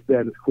back to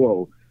status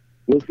quo.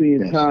 We'll see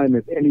in time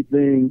if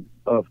anything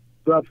of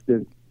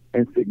substance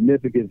and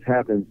significance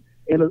happens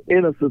in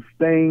a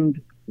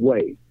sustained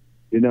way,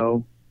 and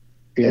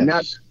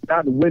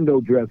not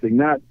window dressing.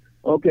 Not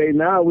okay.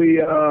 Now we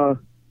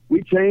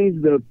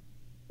changed the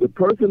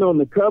person on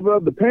the cover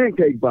of the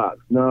pancake box.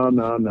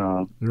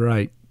 No.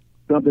 Right.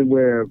 Something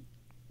where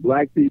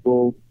black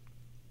people,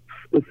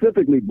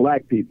 specifically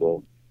black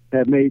people,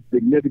 have made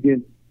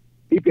significant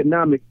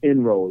economic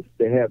inroads.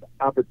 They have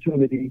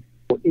opportunity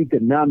for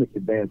economic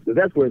advance. So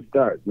that's where it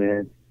starts,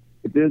 man.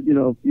 If there's,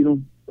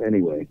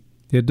 anyway.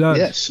 It does.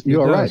 Yes,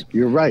 you're right.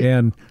 You're right.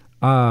 And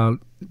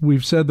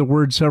we've said the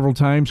word several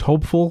times,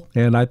 hopeful,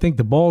 and I think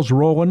the ball's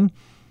rolling,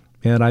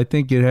 and I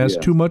think it has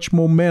too much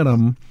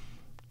momentum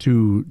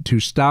to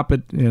stop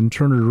it and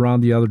turn it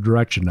around the other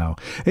direction now.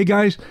 Hey,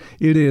 guys,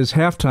 it is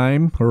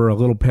halftime, or a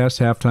little past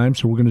halftime,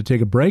 so we're going to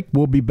take a break.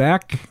 We'll be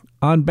back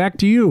on Back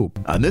to You.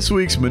 On this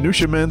week's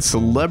Minutia Men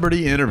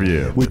Celebrity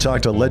Interview, we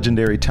talked to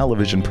legendary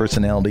television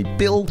personality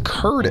Bill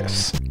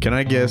Curtis. Can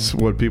I guess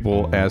what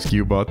people ask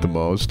you about the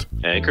most?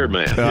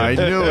 Anchorman. I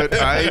knew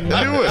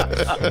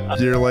it.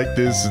 You're like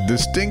this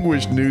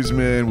distinguished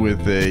newsman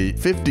with a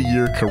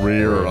 50-year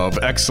career of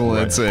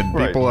excellence, and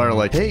people are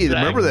like, hey,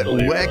 remember that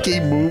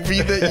wacky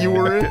movie that you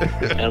were in?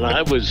 And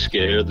I was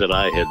scared that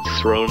I had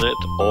thrown it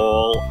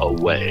all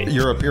away.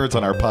 Your appearance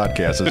on our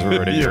podcast is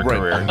ruining your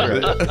career.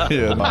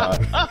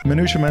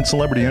 Minutia Men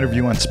Celebrity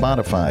Interview on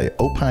Spotify,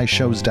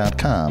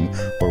 opishows.com,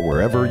 or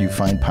wherever you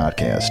find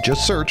podcasts.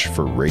 Just search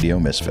for Radio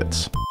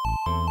Misfits.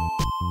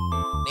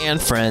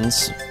 And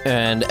friends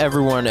and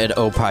everyone at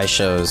Opie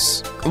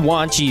Shows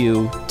want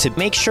you to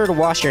make sure to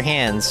wash your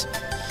hands.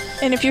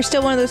 And if you're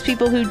still one of those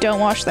people who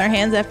don't wash their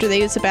hands after they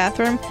use the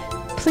bathroom,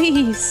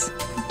 please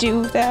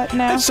do that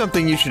now. That's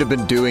something you should have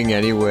been doing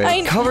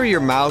anyway. Cover your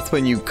mouth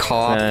when you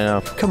cough. I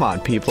know. Come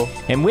on, people.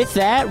 And with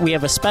that, we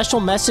have a special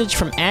message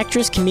from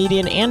actress,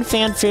 comedian, and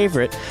fan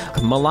favorite,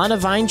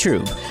 Milana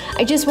Weintraub.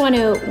 I just want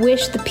to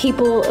wish the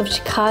people of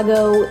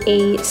Chicago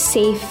a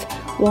safe,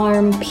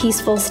 warm,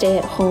 peaceful stay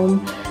at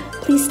home.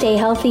 Please stay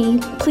healthy.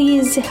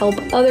 Please help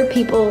other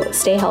people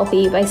stay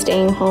healthy by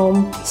staying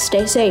home.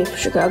 Stay safe,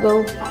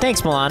 Chicago.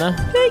 Thanks, Milana.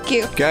 Thank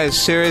you.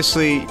 Guys,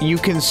 seriously, you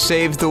can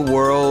save the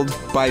world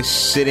by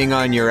sitting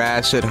on your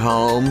ass at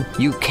home.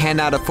 You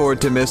cannot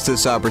afford to miss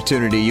this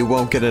opportunity. You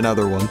won't get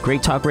another one.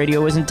 Great Talk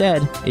Radio isn't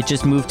dead. It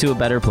just moved to a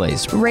better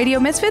place.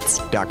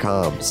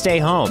 RadioMisfits.com. Stay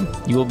home.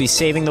 You will be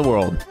saving the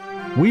world.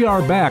 We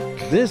are back.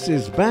 This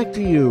is Back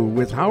to You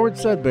with Howard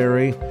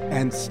Sudbury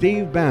and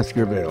Steve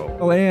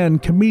Baskerville.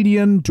 And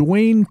comedian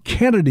Dwayne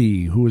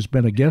Kennedy, who has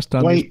been a guest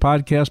on this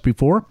podcast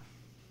before.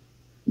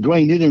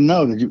 Dwayne, you didn't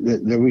know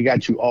that we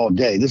got you all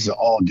day. This is an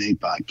all-day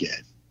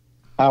podcast.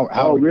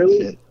 Howard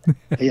really?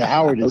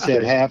 Howard had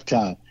said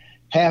halftime.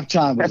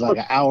 Halftime was like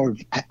an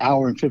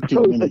hour and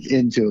 15 minutes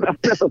into it.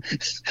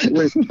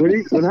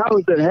 when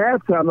Howard said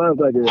halftime, I was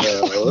like,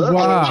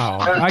 wow,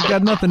 I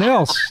got nothing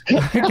else.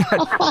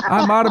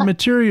 I'm out of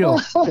material,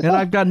 and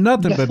I've got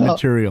nothing but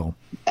material.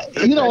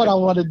 You know what I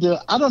want to do?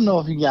 I don't know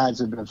if you guys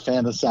have been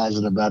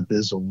fantasizing about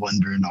this or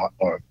wondering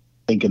or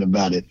thinking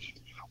about it.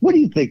 What do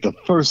you think the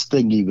first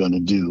thing you're going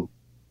to do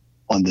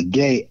on the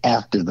day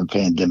after the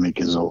pandemic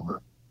is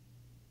over?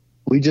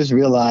 We just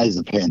realized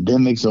the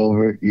pandemic's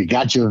over. You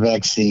got your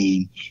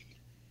vaccine.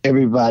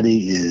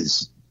 Everybody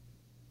is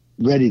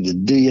ready to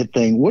do your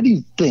thing. What do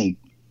you think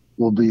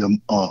will be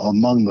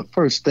among the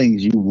first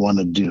things you want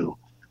to do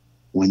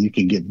when you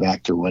can get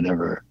back to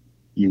whatever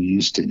you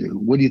used to do?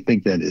 What do you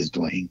think that is,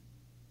 Dwayne?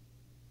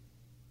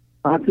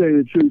 I'll tell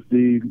you the truth,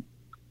 Steve.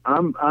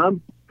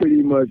 I'm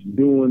pretty much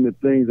doing the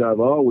things I've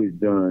always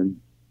done.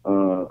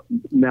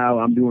 Now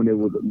I'm doing it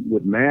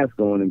with mask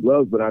on and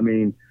gloves, but I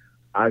mean,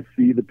 I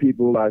see the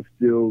people I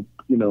still,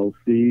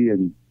 see,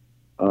 and,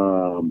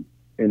 I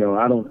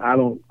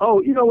don't,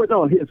 oh, you know what?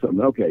 No, here's something.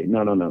 Okay.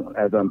 No.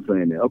 As I'm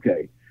saying that.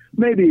 Okay.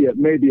 Maybe a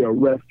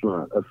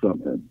restaurant or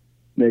something.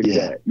 Maybe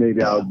that.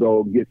 Maybe I'd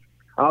like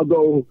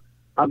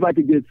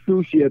to get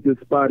sushi at this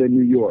spot in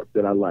New York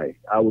that I like.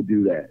 I will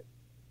do that.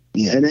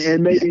 Yeah.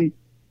 And maybe,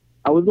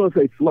 I was going to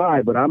say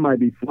fly, but I might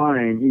be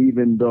flying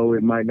even though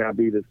it might not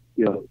be this,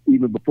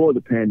 even before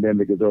the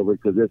pandemic is over,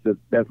 because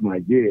that's my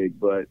gig.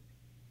 But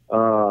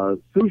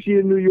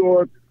sushi in New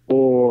York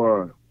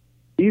or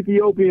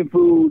Ethiopian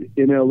food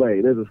in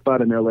LA. There's a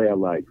spot in LA I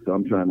like, so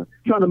I'm trying to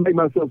make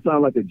myself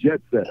sound like a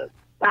jet setter.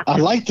 I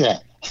like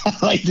that.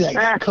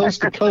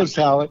 Coast to coast,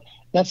 Howard.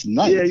 That's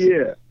nice.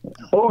 Yeah.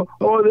 Or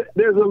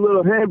there's a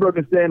little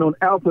hamburger stand on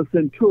Alpha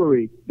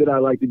Centauri that I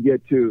like to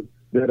get to.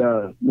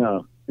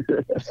 No.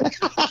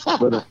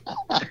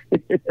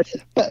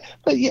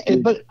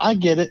 but I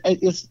get it.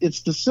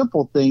 It's the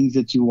simple things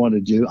that you want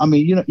to do. I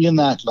mean, you're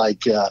not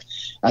like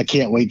I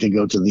can't wait to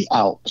go to the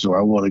Alps, or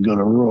I want to go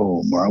to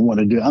Rome, or I want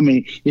to do. I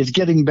mean, it's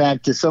getting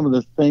back to some of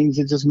the things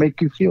that just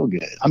make you feel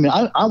good. I mean,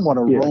 I want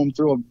to roam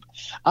through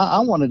I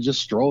want to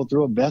just stroll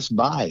through a Best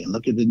Buy and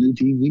look at the new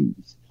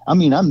TVs. I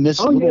mean, I miss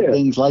little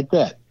things like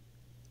that.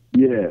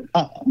 Yeah.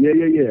 Oh,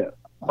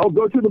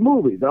 go to the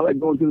movies. I like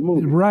going to the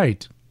movies.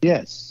 Right.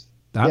 Yes.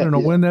 I don't know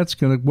when that's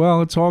going to.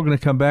 Well, it's all going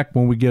to come back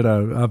when we get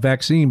a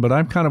vaccine. But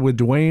I'm kind of with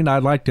Dwayne.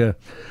 I'd like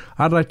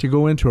to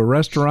go into a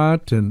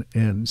restaurant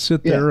and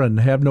sit there and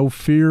have no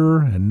fear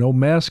and no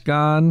mask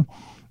on,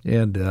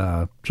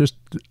 and just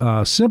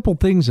simple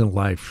things in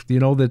life,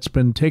 that's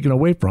been taken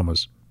away from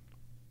us.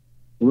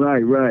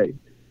 Right.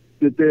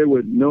 Sit there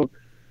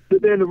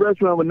in the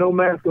restaurant with no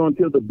mask on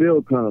until the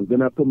bill comes.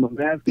 Then I put my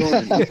mask on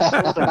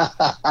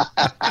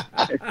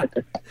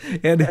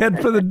and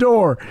head for the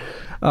door.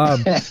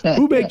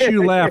 Who makes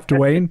you laugh,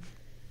 Dwayne?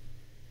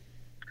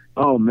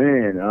 Oh,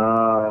 man.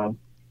 I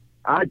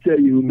tell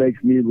you who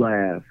makes me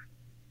laugh.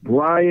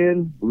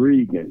 Brian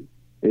Regan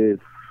is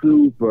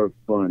super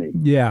funny.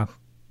 Yeah.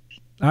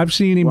 I've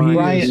seen him.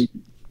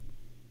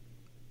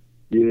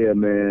 Yeah,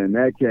 man.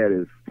 That cat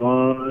is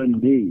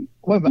funny.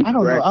 Wait, but I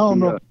don't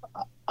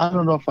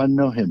know if I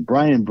know him.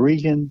 Brian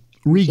Regan?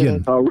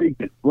 Regan.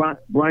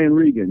 Brian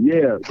Regan.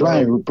 Yeah.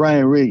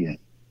 Brian Regan.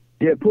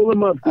 Yeah, pull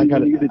him up. I got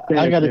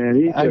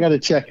to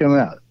check him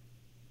out.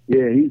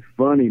 Yeah, he's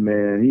funny,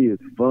 man. He is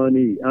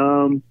funny.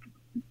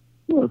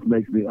 What else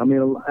makes me? I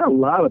mean, a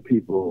lot of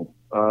people.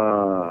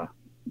 A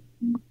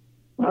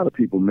lot of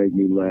people make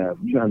me laugh.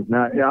 I'm trying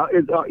not. I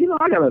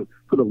gotta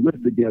put a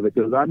list together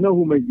because I know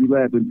who makes me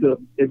laugh until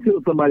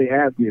somebody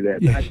asks me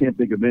that. I can't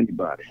think of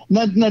anybody.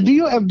 Now, do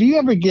you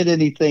ever get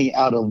anything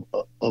out of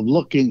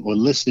looking or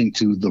listening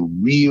to the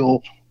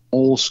real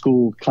old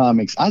school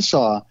comics? I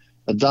saw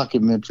a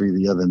documentary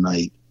the other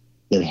night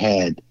that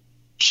had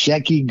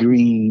Shecky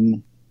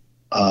Green,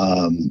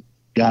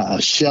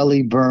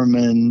 Shelley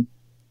Berman,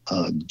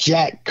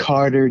 Jack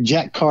Carter.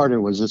 Jack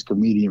Carter was this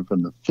comedian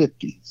from the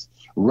 50s.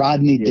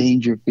 Rodney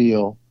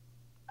Dangerfield.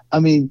 I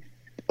mean,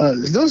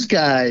 those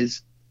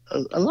guys,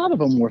 a lot of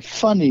them were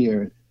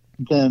funnier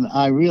than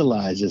I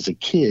realized as a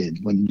kid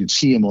when you'd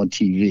see them on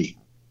TV.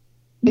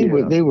 They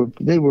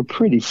were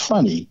pretty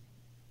funny.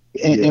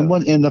 And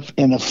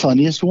the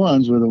funniest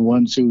ones were the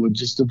ones who would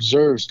just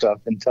observe stuff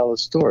and tell a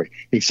story.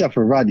 Except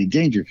for Rodney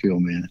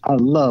Dangerfield, man. I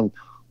love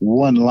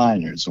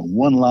one-liners.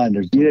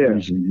 One-liners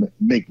usually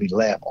make me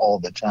laugh all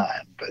the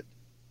time. But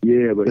he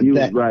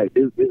was right.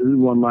 His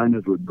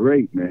one-liners were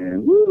great,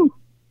 man. Woo!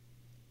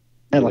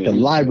 Had like a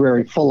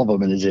library full of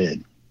them in his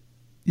head.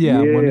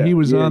 Yeah, when he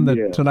was on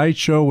the Tonight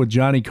Show with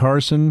Johnny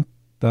Carson,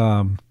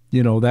 that's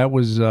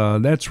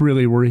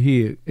really where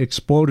he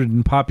exploded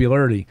in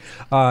popularity.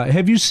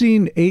 Have you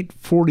seen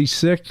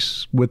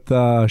 846 with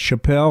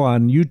Chappelle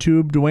on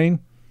YouTube, Dwayne?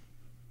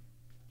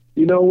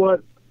 You know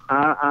what?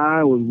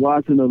 I was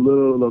watching a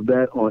little of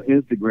that on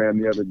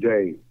Instagram the other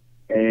day,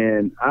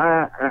 and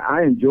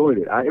I enjoyed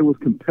it. It was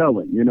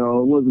compelling. It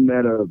wasn't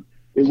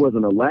it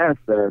wasn't a laugh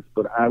fest,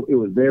 but it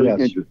was very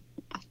interesting.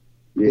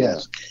 Yeah.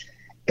 Yes.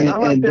 And I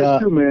like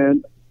that too,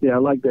 man. Yeah, I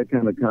like that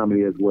kind of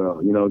comedy as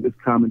well. Just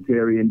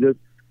commentary and just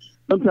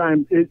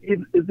sometimes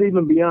it's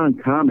even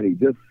beyond comedy.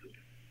 Just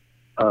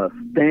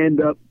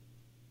stand-up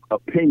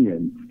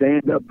opinion,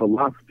 stand-up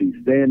philosophy,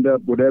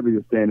 stand-up whatever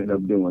you're standing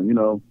up doing.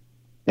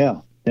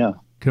 Yeah.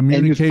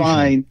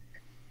 Communication.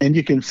 And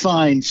you can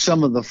find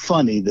some of the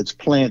funny that's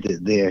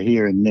planted there,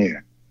 here and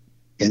there,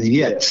 and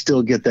yet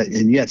still get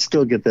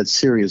that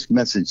serious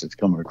message that's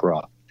coming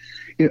across.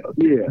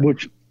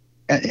 Which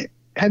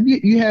have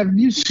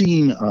you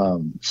seen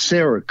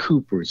Sarah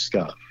Cooper's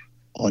stuff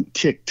on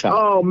TikTok?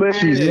 Oh man,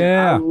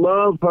 I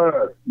love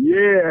her.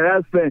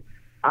 Yeah, that's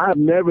I've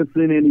never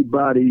seen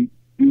anybody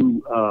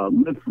do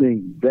lip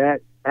sync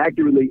that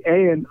accurately,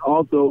 and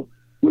also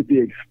with the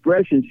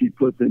expression she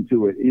puts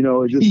into it.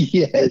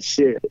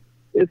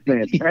 It's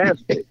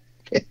fantastic.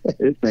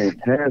 It's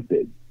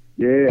fantastic.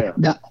 Yeah.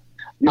 Now,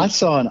 I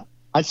saw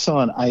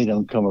an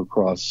item come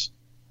across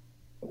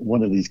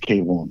one of these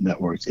cable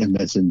networks,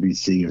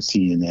 MSNBC or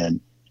CNN,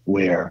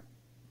 where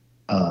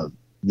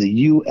the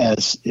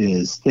U.S.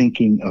 is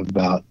thinking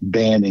about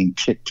banning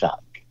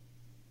TikTok,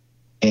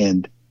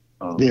 and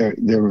their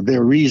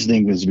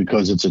reasoning is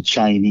because it's a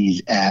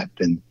Chinese app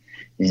and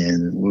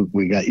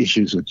we got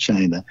issues with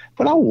China.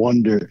 But I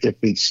wonder if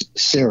it's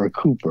Sarah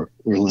Cooper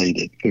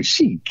related, because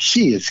she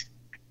is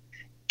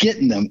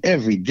getting them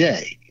every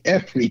day.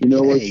 You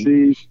know what,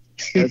 Steve?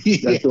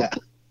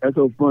 That's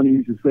so funny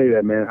you should say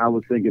that, man. I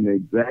was thinking the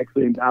exact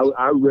same.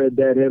 I read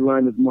that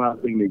headline this morning. I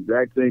was thinking the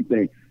exact same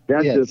thing.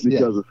 That's just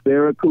because of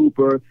Sarah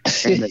Cooper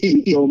and the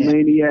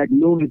egomaniac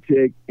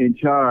lunatic in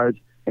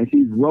charge, and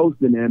she's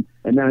roasting him,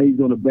 and now he's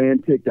going to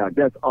ban TikTok.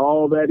 That's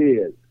all that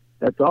is.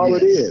 That's all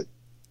it is.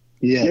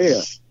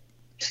 Yes.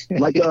 Yeah.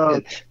 Like,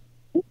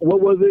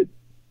 what was it?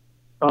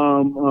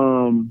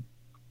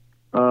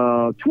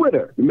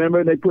 Twitter.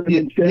 Remember they put him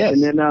in check,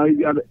 and then now he's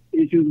got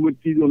issues with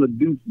he's going to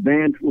do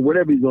ban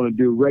whatever he's going to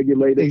do,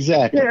 regulate it.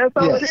 Exactly. Yeah, that's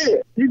all it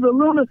is. He's a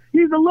lunatic.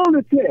 He's a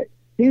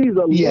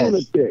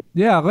lunatic.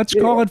 Yeah, let's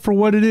call it for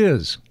what it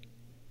is.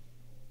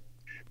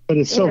 But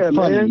it's so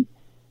funny. Man.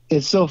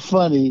 It's so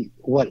funny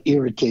what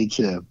irritates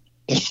him.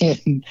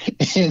 And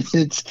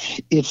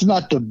it's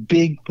not the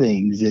big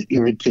things that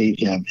irritate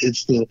him.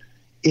 It's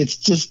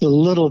just the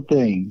little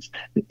things.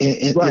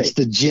 It's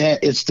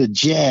the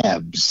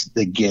jabs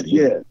that get him.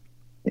 Yeah.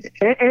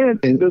 And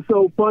it's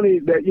so funny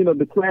that,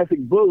 the classic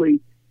bully,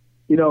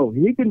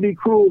 he can be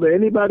cruel to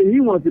anybody he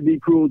wants to be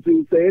cruel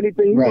to, say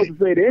anything he wants to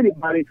say to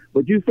anybody,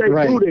 but you say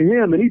cruel to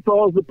him and he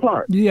falls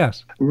apart.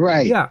 Yes.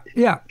 Right. Yeah.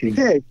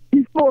 Okay.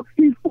 He's 4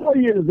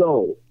 years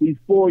old. He's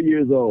 4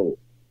 years old.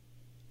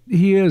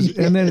 He is.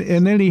 And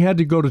then he had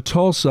to go to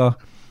Tulsa,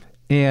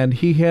 and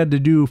he had to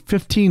do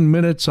 15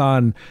 minutes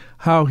on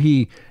how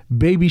he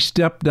baby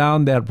stepped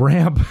down that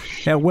ramp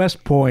at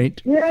West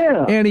Point.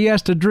 Yeah. And he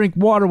has to drink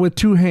water with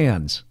 2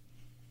 hands.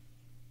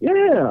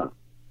 Yeah.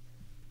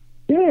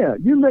 Yeah.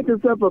 You make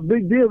yourself a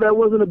big deal. That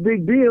wasn't a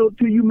big deal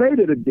till you made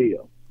it a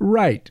deal.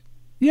 Right.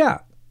 Yeah.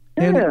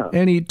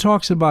 And he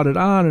talks about it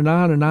on and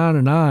on and on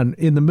and on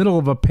in the middle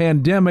of a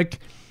pandemic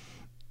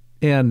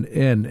and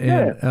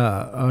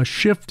a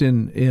shift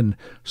in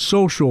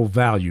social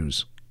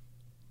values.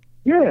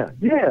 Yeah.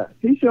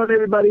 He showed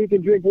everybody he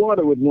can drink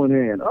water with 1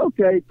 hand.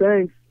 Okay,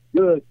 thanks.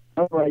 Good.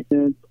 All right,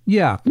 then.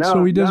 Yeah,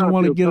 so he doesn't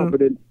want to get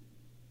him.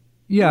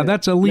 Yeah,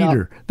 that's a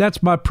leader. Yeah.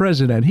 That's my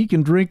president. He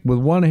can drink with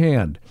 1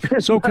 hand.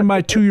 So can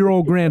my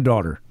 2-year-old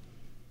granddaughter.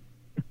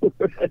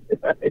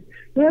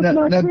 That's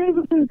my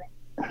president.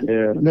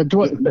 Yeah. Now,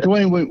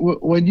 Dwayne,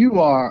 when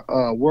you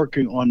are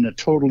working on the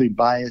Totally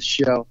Biased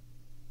show,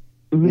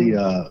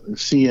 the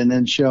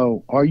CNN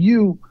show, are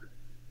you?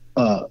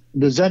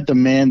 Does that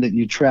demand that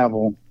you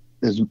travel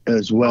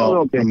as well?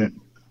 Oh, okay.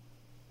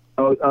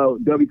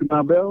 W.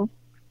 Kamau Bell?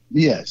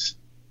 Yes.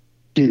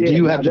 Do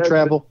you have to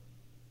travel?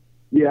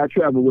 Yeah, I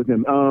travel with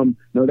him.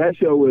 No, that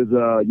show was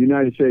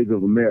United Shades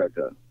of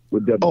America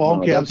with W.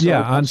 Oh, okay. On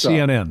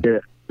CNN. Yeah.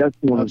 That's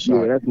the one. That's the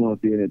one on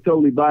CNN.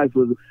 Totally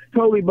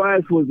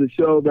Biased was the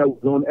show that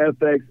was on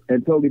FX,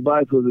 and Totally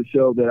Biased was a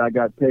show that I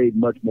got paid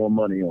much more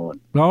money on.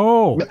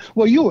 Oh,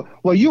 well, you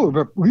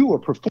were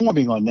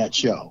performing on that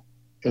show.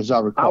 as I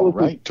recall,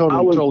 right?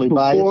 Totally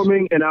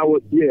performing biased. and I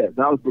was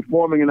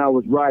performing and I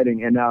was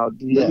writing. And now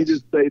let me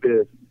just say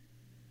this: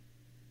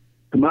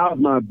 Kamal's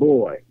my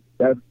boy.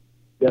 That's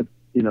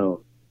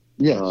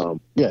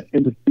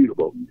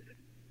indisputable.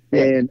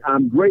 Yes. And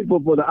I'm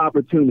grateful for the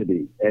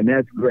opportunity, and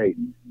that's great.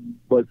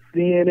 But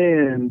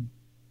CNN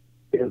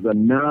is a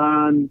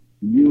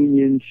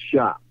non-union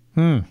shop.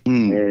 And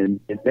in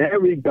that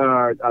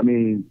regard,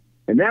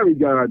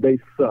 they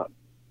suck.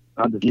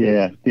 Because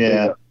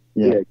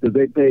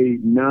they pay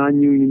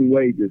non-union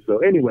wages. So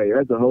anyway,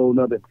 that's a whole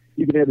nother.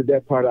 You can edit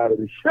that part out of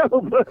the show.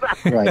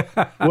 Right.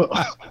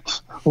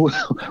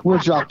 We'll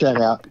drop that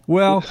out.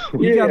 Well,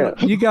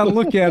 you got to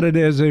look at it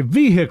as a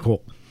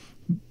vehicle.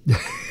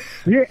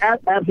 Yeah,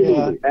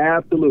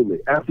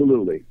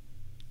 absolutely.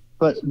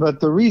 But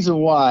the reason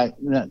why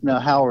now,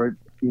 Howard,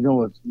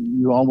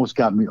 you almost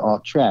got me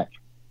off track.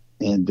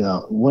 And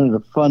one of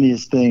the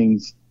funniest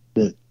things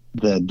that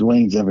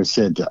Dwayne's ever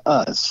said to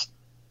us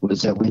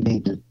was that we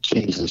need to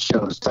change the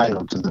show's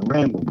title to the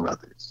Ramble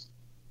Brothers.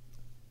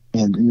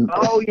 And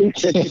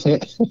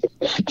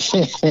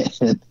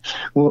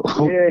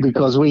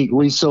because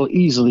we so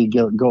easily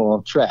go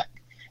off track,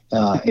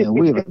 and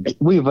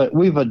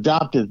we've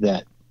adopted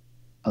that.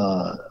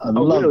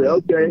 Really?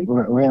 Okay.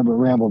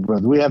 Ramble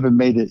Brothers. We haven't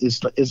made it.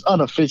 It's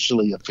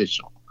unofficially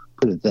official.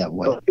 Put it that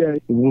way.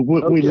 Okay.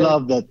 We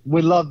love that.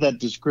 We love that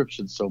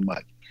description so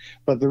much.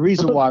 But the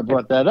reason why I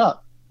brought that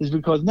up is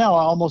because now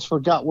I almost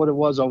forgot what it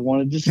was I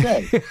wanted to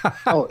say.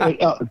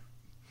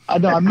 I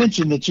know I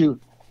mentioned that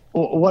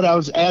what I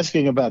was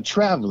asking about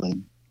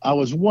traveling. I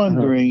was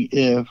wondering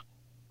if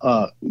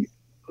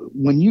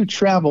when you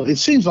travel, it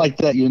seems like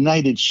that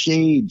United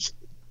Shades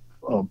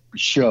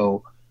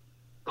show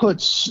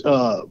puts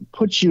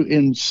you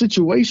in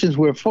situations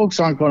where folks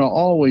aren't going to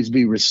always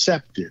be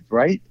receptive,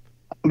 right?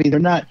 I mean, they're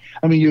not.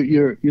 I mean,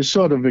 you're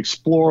sort of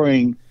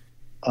exploring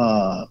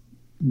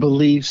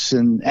beliefs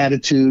and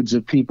attitudes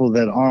of people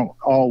that aren't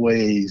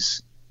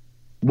always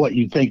what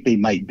you think they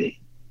might be.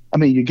 I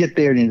mean, you get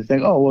there and you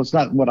think, oh, well, it's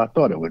not what I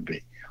thought it would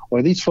be,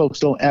 or these folks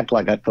don't act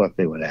like I thought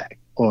they would act,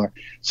 or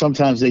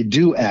sometimes they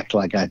do act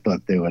like I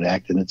thought they would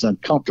act, and it's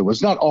uncomfortable.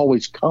 It's not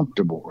always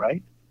comfortable,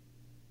 right?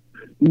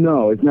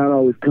 No, it's not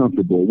always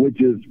comfortable, which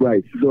is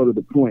right, sort of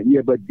the point.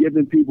 Yeah, but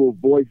giving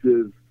voice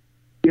to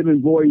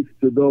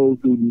those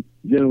who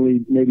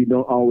generally maybe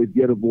don't always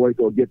get a voice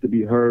or get to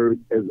be heard,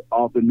 is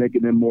often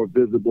making them more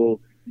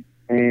visible,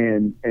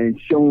 and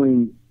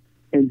showing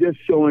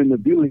the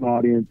viewing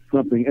audience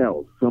something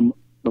else, some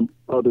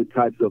other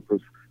types of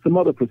some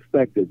other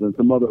perspectives and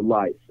some other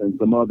lives and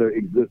some other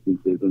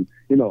existences, and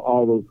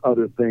all those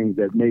other things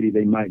that maybe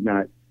they might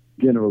not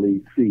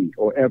generally see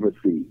or ever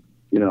see.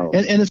 And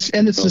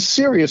it's a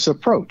serious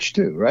approach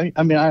too, right?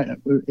 I mean, I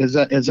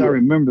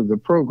remember the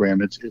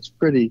program, it's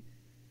pretty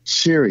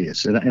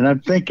serious, and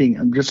I'm thinking,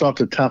 I'm just off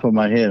the top of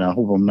my head, I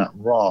hope I'm not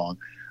wrong,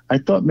 I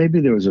thought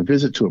maybe there was a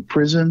visit to a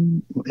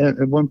prison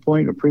at one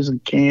point, a prison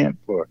camp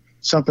or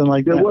something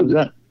like that. Was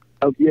that?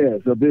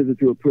 Yes, a visit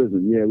to a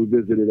prison. Yeah, we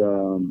visited. It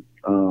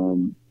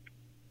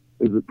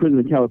was a prison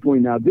in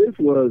California. Now this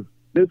was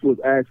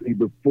actually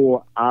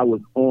before I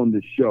was on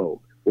the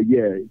show. But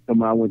yeah,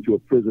 I went to a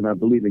prison, I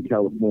believe, in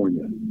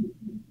California.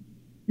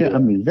 Yeah, I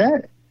mean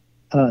that,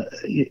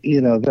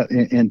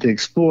 and to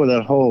explore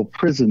that whole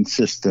prison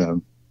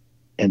system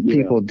and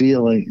people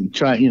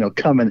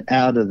coming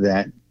out of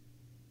that,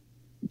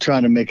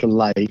 trying to make a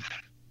life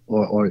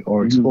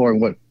or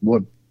exploring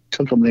what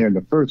took them there in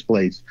the first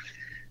place.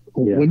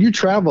 Yeah. When you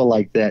travel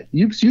like that,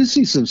 you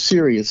see some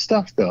serious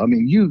stuff, though. I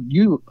mean,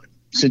 you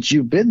since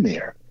you've been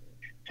there,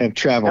 have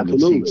traveled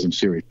and seen some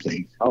serious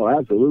things. Oh,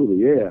 absolutely,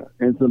 yeah,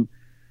 and some.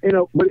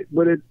 What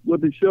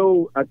the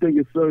show I think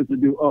it serves to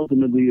do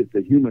ultimately is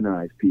to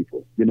humanize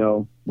people,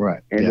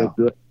 right, and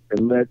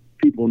let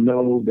people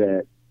know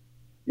that,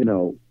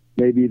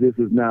 maybe this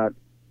is not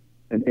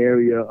an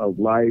area of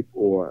life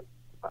or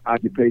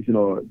occupation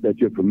or that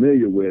you're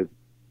familiar with,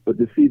 but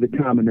to see the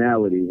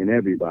commonality in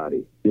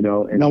everybody,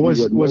 And now,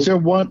 was there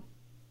one?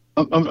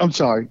 I'm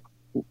sorry.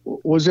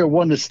 Was there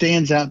one that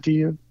stands out to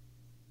you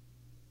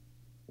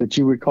that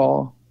you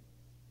recall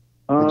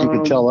that you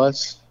could tell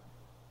us?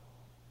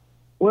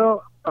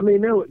 Well, I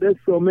mean, there's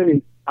so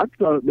many. I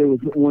thought there was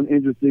one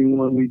interesting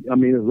one.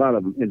 There's a lot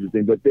of them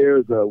interesting, but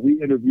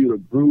we interviewed a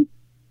group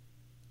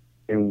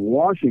in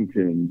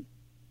Washington,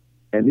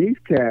 and these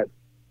cats,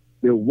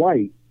 they're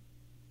white,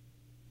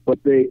 but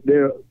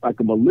they're like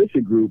a militia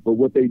group. But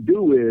what they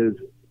do is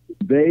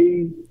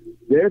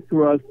their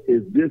thrust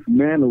is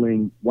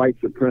dismantling white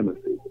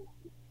supremacy.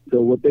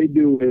 So what they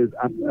do is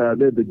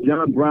they're the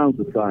John Brown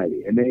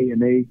Society, and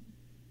they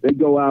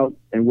go out,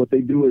 and what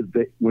they do is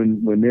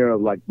when there are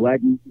like Black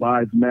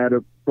Lives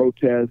Matter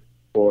protests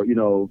or,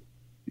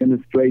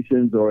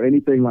 demonstrations or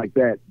anything like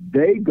that,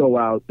 they go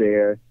out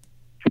there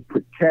to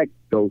protect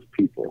those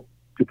people,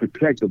 to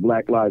protect the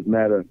Black Lives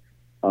Matter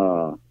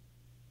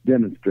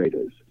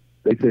demonstrators.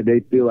 They said they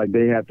feel like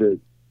they have to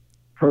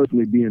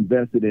personally be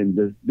invested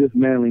in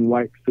dismantling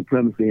white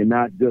supremacy, and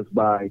not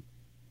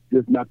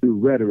not through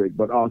rhetoric,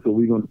 but also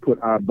we're going to put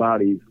our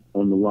bodies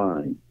on the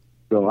line.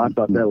 So I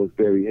thought that was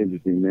very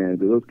interesting, man.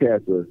 Because those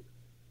cats are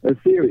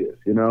serious,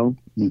 you know.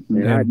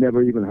 And I'd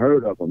never even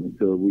heard of them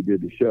until we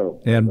did the show.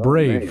 And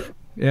brave.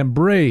 And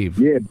brave.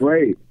 Yeah,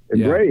 brave.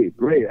 And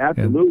brave,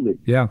 absolutely.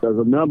 Because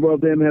a number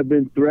of them have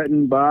been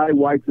threatened by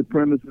white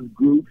supremacist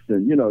groups,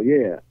 and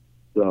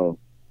so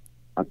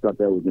I thought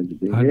that was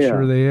interesting. I'm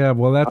sure they have.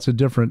 Well, that's a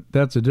different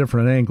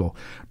angle.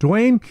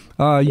 Dwayne,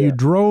 you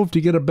drove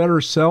to get a better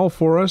sell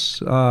for us,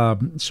 so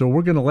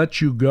we're going to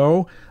let you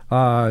go.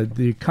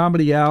 The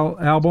comedy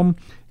album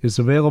is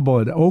available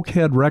at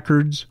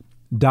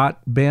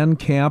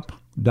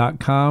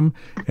oakheadrecords.bandcamp.com,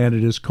 and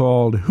it is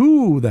called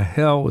Who the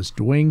Hell is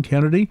Dwayne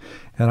Kennedy?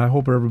 And I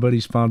hope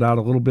everybody's found out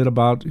a little bit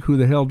about who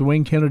the hell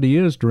Dwayne Kennedy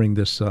is during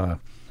this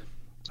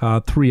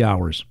 3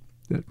 hours.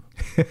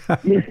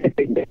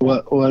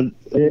 Well,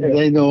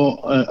 they know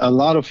a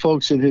lot of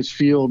folks in his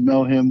field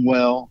know him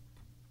well.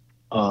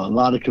 A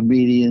lot of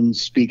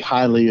comedians speak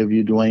highly of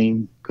you,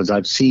 Dwayne, because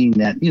I've seen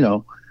that,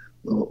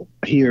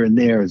 here and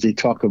there as they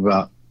talk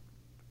about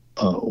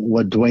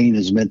what Dwayne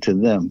has meant to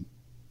them.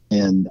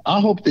 And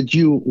I hope that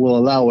you will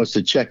allow us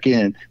to check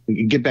in. We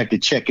can get back to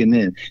checking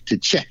in, to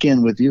check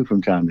in with you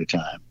from time to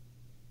time.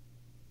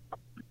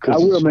 I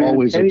will, man.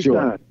 Always a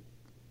joy.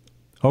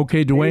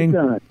 Okay, Dwayne.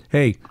 Anytime.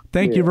 Hey,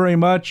 thank you very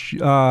much.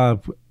 I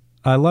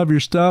love your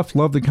stuff,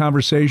 love the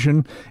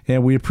conversation,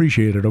 and we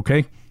appreciate it,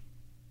 okay?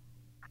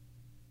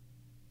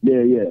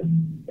 Yeah.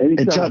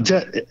 Anytime.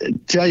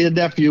 Tell your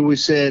nephew we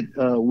said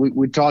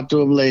we talked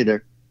to him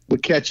later. We'll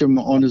catch him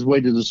on his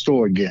way to the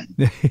store again.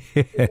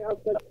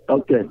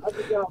 Okay.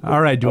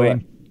 All right, Dwayne. All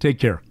right. Take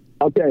care.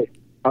 Okay.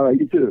 All right,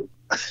 you too.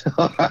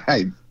 All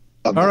right.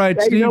 All right,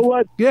 hey, Steve. You know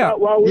what? Yeah.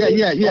 While we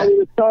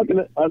were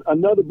talking,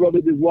 another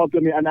brother just walked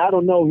up me, and I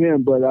don't know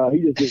him, but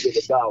he just gave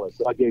me $1,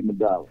 so I gave him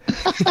 $1.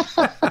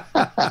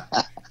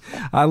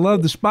 I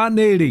love the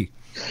spontaneity.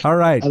 All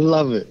right. I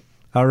love it.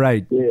 All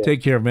right. Yeah.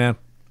 Take care, man.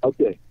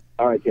 Okay.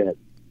 All right, Kat.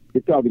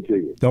 Good talking to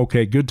you.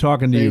 Okay. Good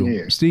talking to you.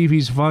 Here. Steve,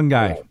 he's a fun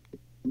guy. Right.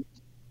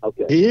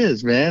 Okay. He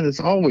is, man. It's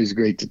always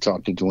great to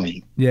talk to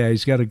Dwayne. Yeah,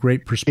 he's got a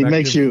great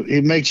perspective.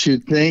 He makes you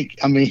think.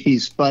 I mean,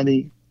 he's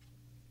funny.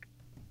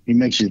 He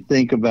makes you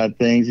think about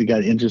things. He got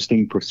an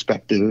interesting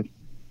perspective,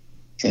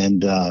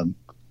 and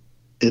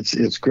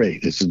it's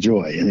great. It's a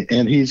joy,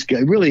 and he's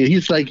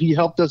like he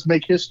helped us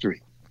make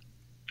history,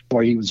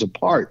 or he was a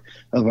part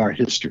of our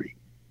history.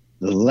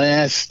 The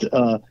last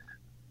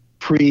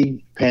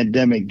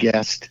pre-pandemic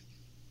guest,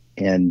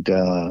 and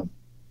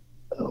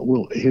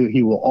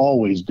he will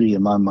always be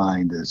in my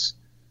mind as,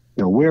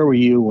 where were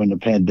you when the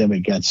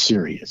pandemic got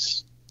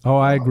serious? Oh,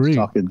 I agree. We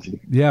were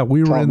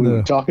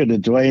talking to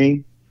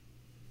Dwayne.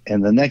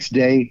 And the next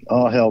day,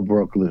 all hell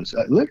broke loose.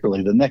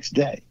 Literally the next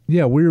day.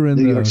 Yeah, we were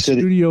in the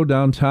studio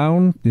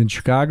downtown in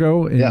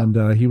Chicago,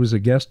 and he was a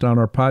guest on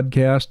our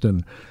podcast.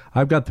 And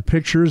I've got the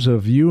pictures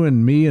of you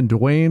and me and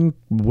Dwayne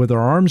with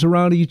our arms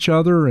around each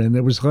other, and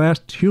it was the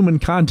last human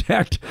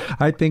contact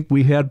I think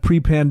we had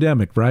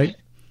pre-pandemic, right?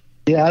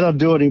 Yeah, I don't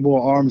do any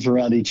more arms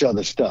around each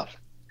other stuff.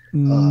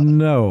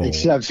 No.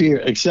 Except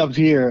here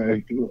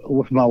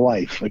with my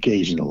wife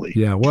occasionally.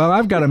 Yeah, well,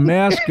 I've got a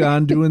mask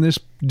on doing this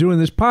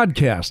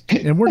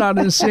podcast, and we're not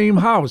in the same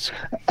house.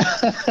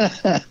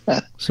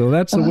 So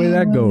that's the way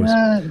that goes.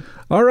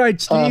 All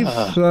right, Steve,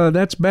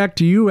 that's back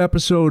to you,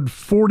 episode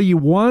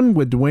 41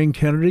 with Dwayne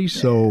Kennedy.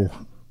 So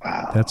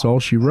That's all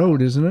she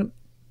wrote, isn't it?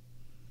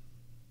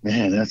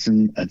 Man, that's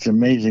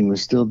amazing. We're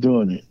still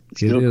doing it.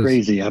 Still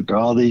crazy after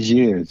all these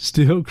years.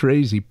 Still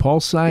crazy. Paul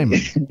Simon.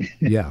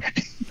 Yeah.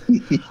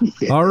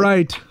 All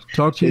right.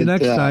 Talk to you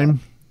next time.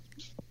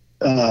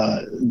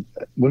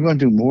 We're going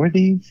to do more of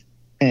these?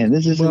 And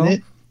this isn't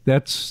it?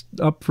 That's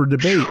up for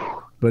debate.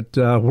 But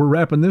we're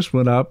wrapping this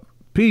one up.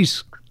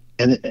 Peace.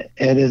 And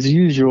as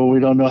usual, we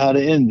don't know how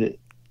to end it.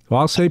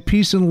 Well, I'll say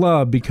peace and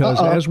love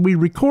because as we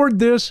record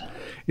this,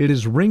 it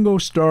is Ringo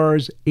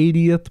Starr's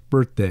 80th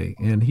birthday,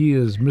 and he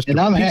is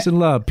Mr. Peace and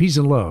Love. Peace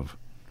and love.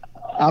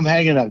 I'm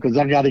hanging up because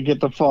I got to get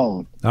the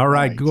phone. All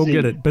right, go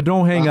get it. But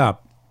don't hang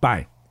up.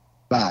 Bye.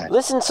 Bye.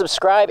 Listen,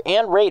 subscribe,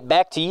 and rate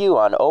Back to You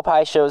on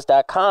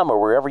opishows.com or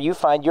wherever you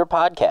find your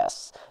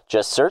podcasts.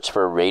 Just search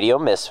for Radio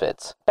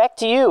Misfits. Back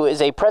to You is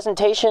a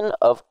presentation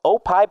of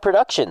Opie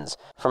Productions.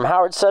 From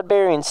Howard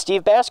Sudbury and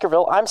Steve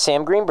Baskerville, I'm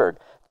Sam Greenberg,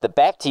 the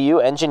Back to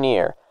You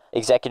engineer.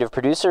 Executive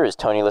producer is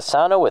Tony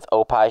Lasano with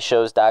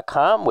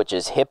opishows.com, which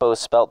is hippo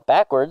spelt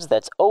backwards.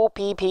 That's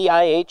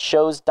OPPIH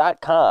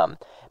shows.com.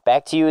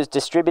 Back to You is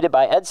distributed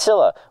by Ed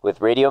Silla with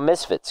Radio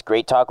Misfits.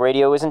 Great Talk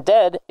Radio isn't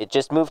dead. It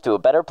just moved to a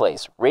better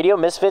place.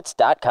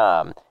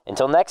 RadioMisfits.com.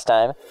 Until next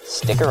time,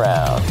 stick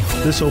around.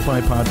 This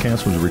OPI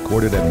podcast was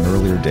recorded at an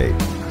earlier date.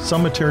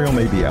 Some material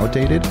may be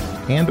outdated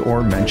and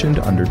or mentioned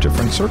under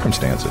different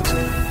circumstances.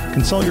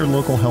 Consult your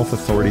local health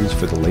authorities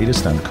for the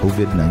latest on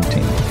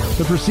COVID-19.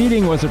 The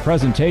proceeding was a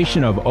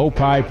presentation of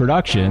Opie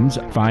Productions.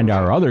 Find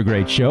our other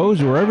great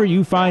shows wherever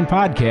you find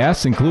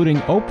podcasts, including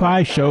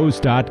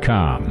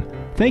opishows.com.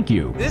 Thank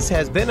you. This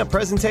has been a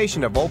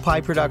presentation of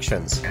Opie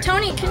Productions.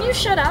 Tony, can you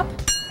shut up?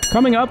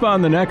 Coming up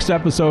on the next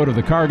episode of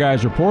the Car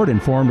Guys Report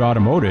Informed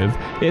Automotive,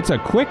 it's a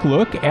quick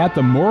look at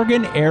the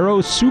Morgan Aero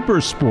Super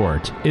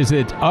Sport. Is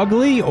it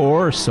ugly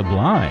or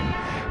sublime?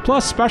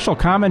 Plus special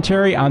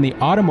commentary on the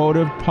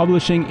automotive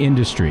publishing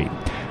industry.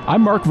 I'm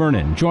Mark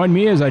Vernon. Join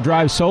me as I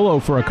drive solo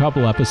for a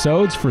couple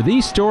episodes for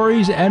these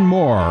stories and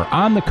more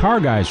on the Car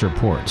Guys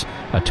Report,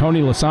 a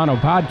Tony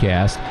Lasano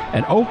podcast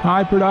and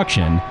Opie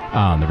production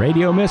on the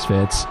Radio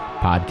Misfits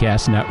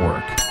Podcast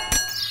Network.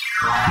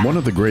 One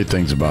of the great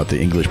things about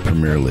the English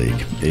Premier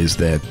League is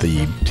that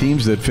the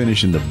teams that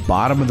finish in the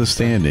bottom of the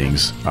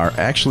standings are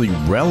actually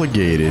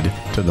relegated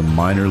to the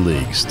minor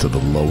leagues, to the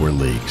lower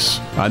leagues.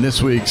 On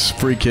this week's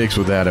Free Kicks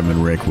with Adam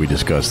and Rick, we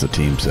discuss the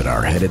teams that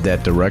are headed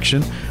that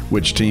direction,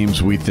 which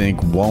teams we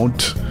think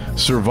won't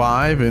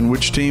survive, and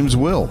which teams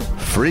will.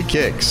 Free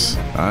Kicks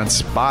on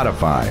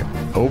Spotify,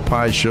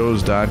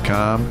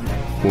 opishows.com,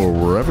 or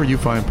wherever you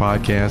find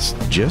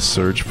podcasts. Just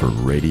search for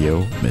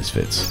Radio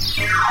Misfits.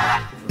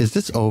 Is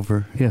this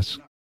over? Yes.